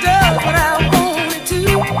longer does what I want it to.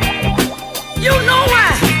 You know why?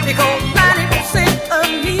 Because 90% of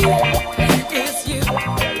me is you.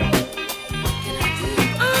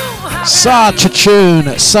 Oh, how Such a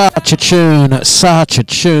tune, such a tune, such a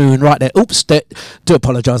tune. Right there. Oops, do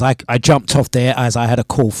apologise. I jumped off there as I had a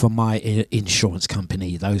call from my insurance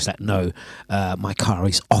company. Those that know, my car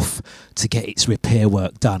is off to get its repair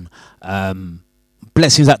work done.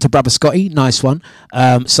 Blessings out to brother Scotty. Nice one.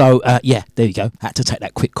 Yeah, there you go. Had to take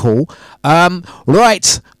that quick call.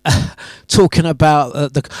 Right. Talking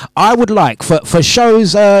about I would like for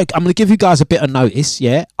shows. I'm going to give you guys a bit of notice.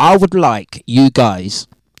 Yeah, I would like you guys.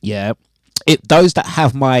 Yeah, those that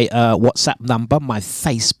have my WhatsApp number, my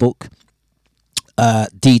Facebook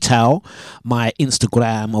detail, my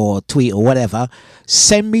Instagram or tweet or whatever,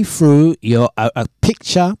 send me through a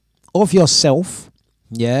picture of yourself.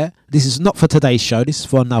 Yeah, this is not for today's show, this is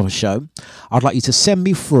for another show. I'd like you to send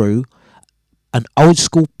me through an old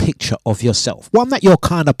school picture of yourself, one that you're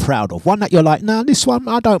kind of proud of, one that you're like, nah, this one,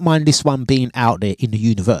 I don't mind this one being out there in the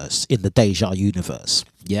universe, in the Deja universe.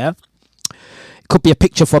 Yeah, it could be a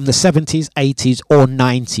picture from the 70s, 80s or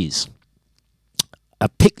 90s, a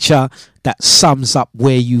picture that sums up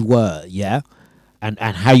where you were. Yeah, and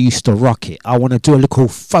how you used to rock it. I want to do a little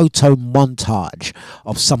photo montage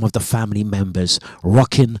of some of the family members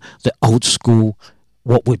rocking the old school,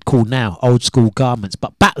 what we'd call now old school garments.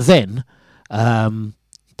 But back then,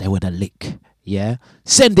 they were the lick. Yeah,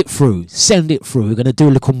 send it through. We're going to do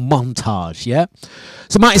a little montage. Yeah,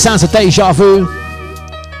 so mighty sounds of Deja Vu.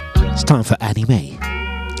 It's time for anime.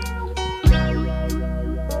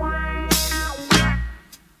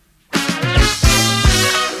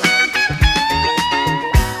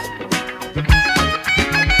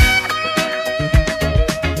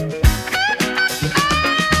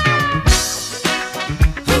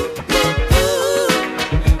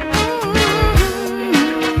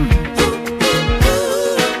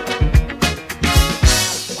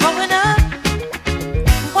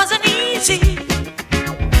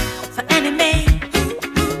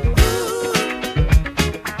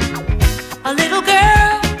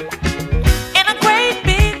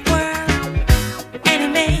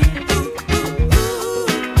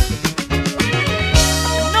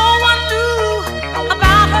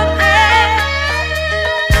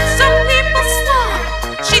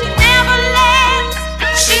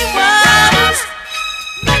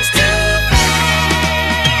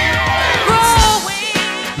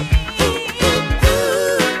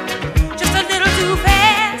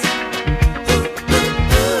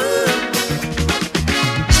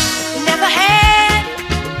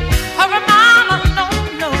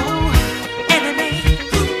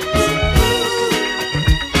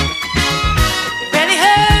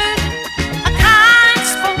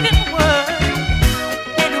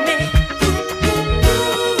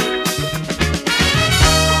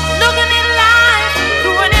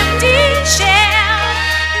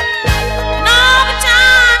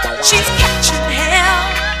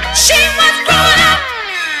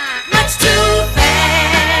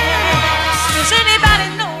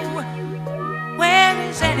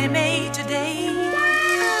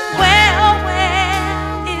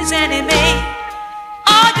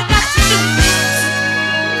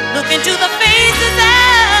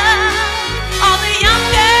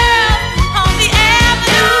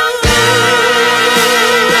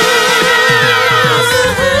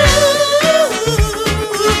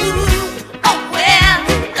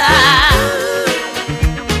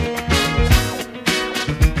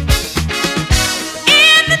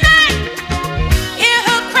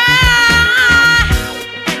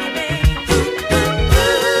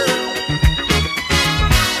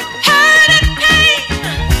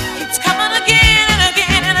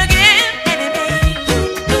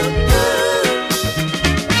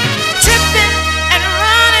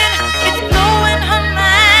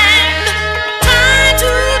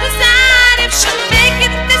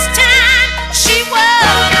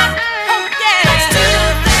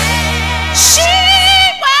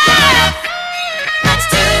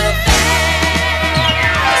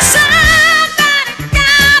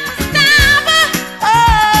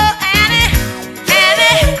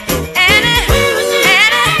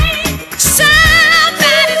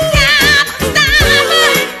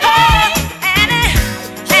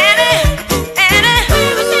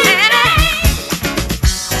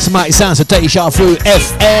 Mighty sounds of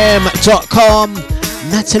dejavufm.com.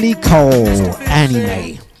 Natalie Cole,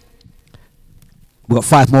 anime. We've got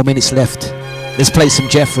 5 more minutes left. Let's play some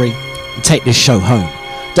Jeffrey and take this show home.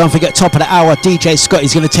 Don't forget, top of the hour, DJ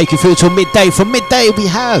Scotty's going to take you through till midday. From midday, we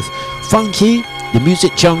have Funky, the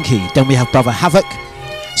music junkie. Then we have Brother Havoc,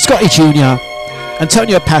 Scotty Jr.,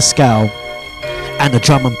 Antonio Pascal, and the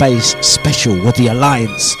drum and bass special with the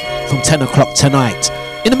Alliance from 10 o'clock tonight.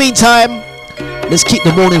 In the meantime, let's keep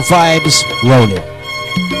the morning vibes rolling.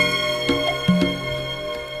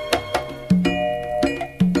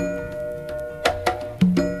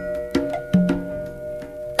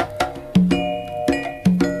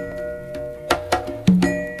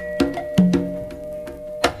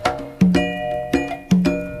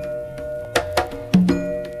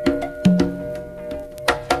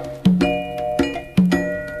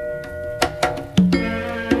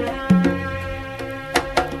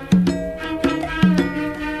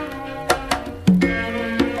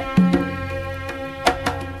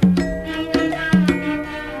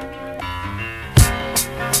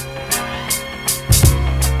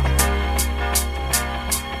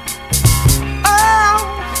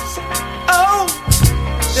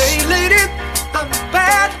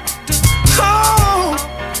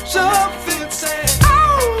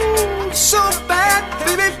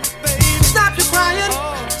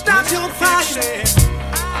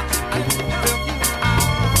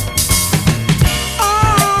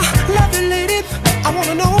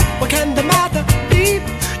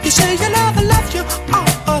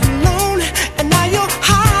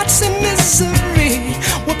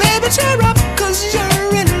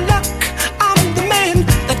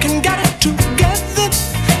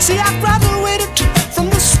 See, I graduated from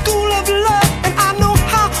the school of love, and I know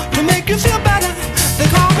how to make you feel better. They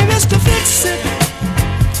call me Mr. Fix-It.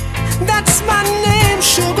 That's my name,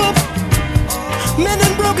 sugar.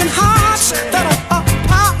 Mending broken hearts that are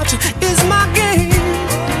apart is my game.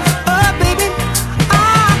 Oh, baby,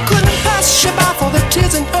 I couldn't pass you by for the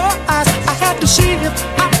tears in her eyes. I had to see if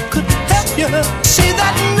I could help you. See,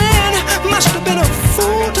 that man must have been a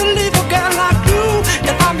fool to leave a girl like you.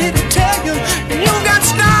 And I'm here to tell you, you got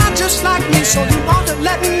style just like me. So you ought to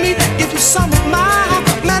let me give you some of my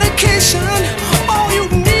medication. All you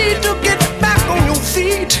need to get back on your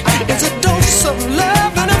feet is a dose of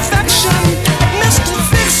love and affection. Mr.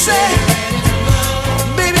 Fix-It,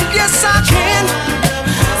 baby, yes I can.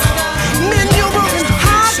 Mend your broken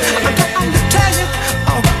heart. I'm to tell you,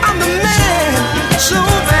 oh, I'm the man, so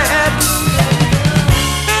bad.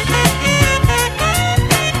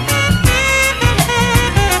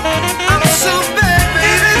 I'm so bad,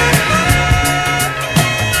 baby.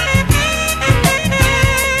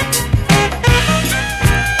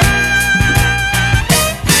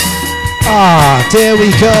 Ah, there we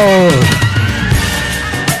go.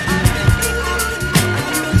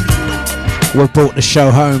 We've brought the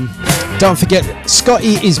show home. Don't forget,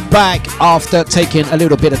 Scotty is back after taking a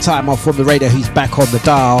little bit of time off from the radio. He's back on the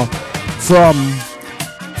dial from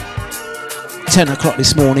 10 o'clock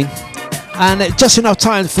this morning. And just enough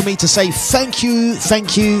time for me to say thank you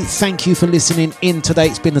for listening in today.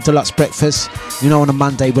 It's been the Dlux Breakfast. You know, on a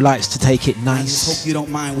Monday, we like to take it nice, I just hope you don't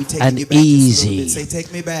mind. We taking and you back easy. Say,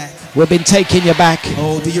 take me back. We've been taking you back.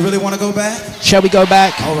 Oh, do you really want to go back? Shall we go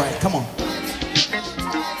back? All right, come on.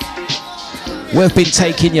 We've been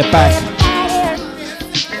taking you back.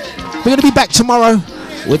 We're going to be back tomorrow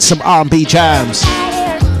with some R&B jams.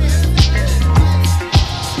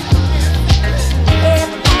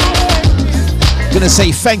 Going to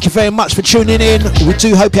say thank you very much for tuning in. We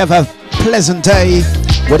do hope you have a pleasant day,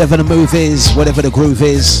 whatever the move is, whatever the groove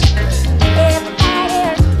is.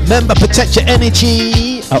 Remember, protect your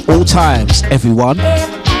energy at all times, everyone.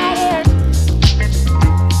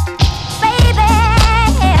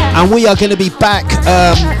 And we are going to be back,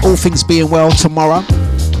 all things being well, tomorrow.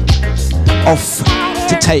 Off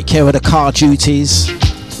to take care of the car duties,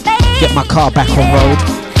 get my car back on road.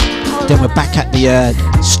 Then we're back at the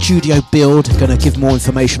studio build. Going to give more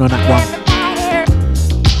information on that one.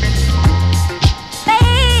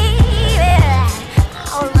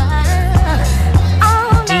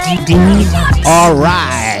 All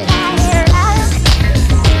right.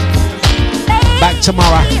 Back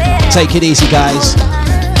tomorrow. Take it easy, guys.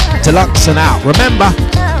 Dlux and out. Remember,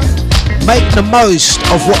 make the most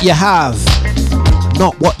of what you have,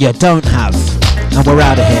 not what you don't have. And we're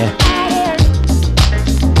out of here.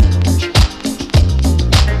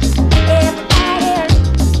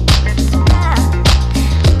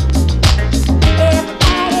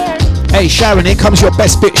 Hey Sharon, here comes your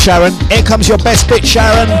best bit, Sharon. Here comes your best bit,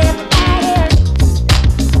 Sharon.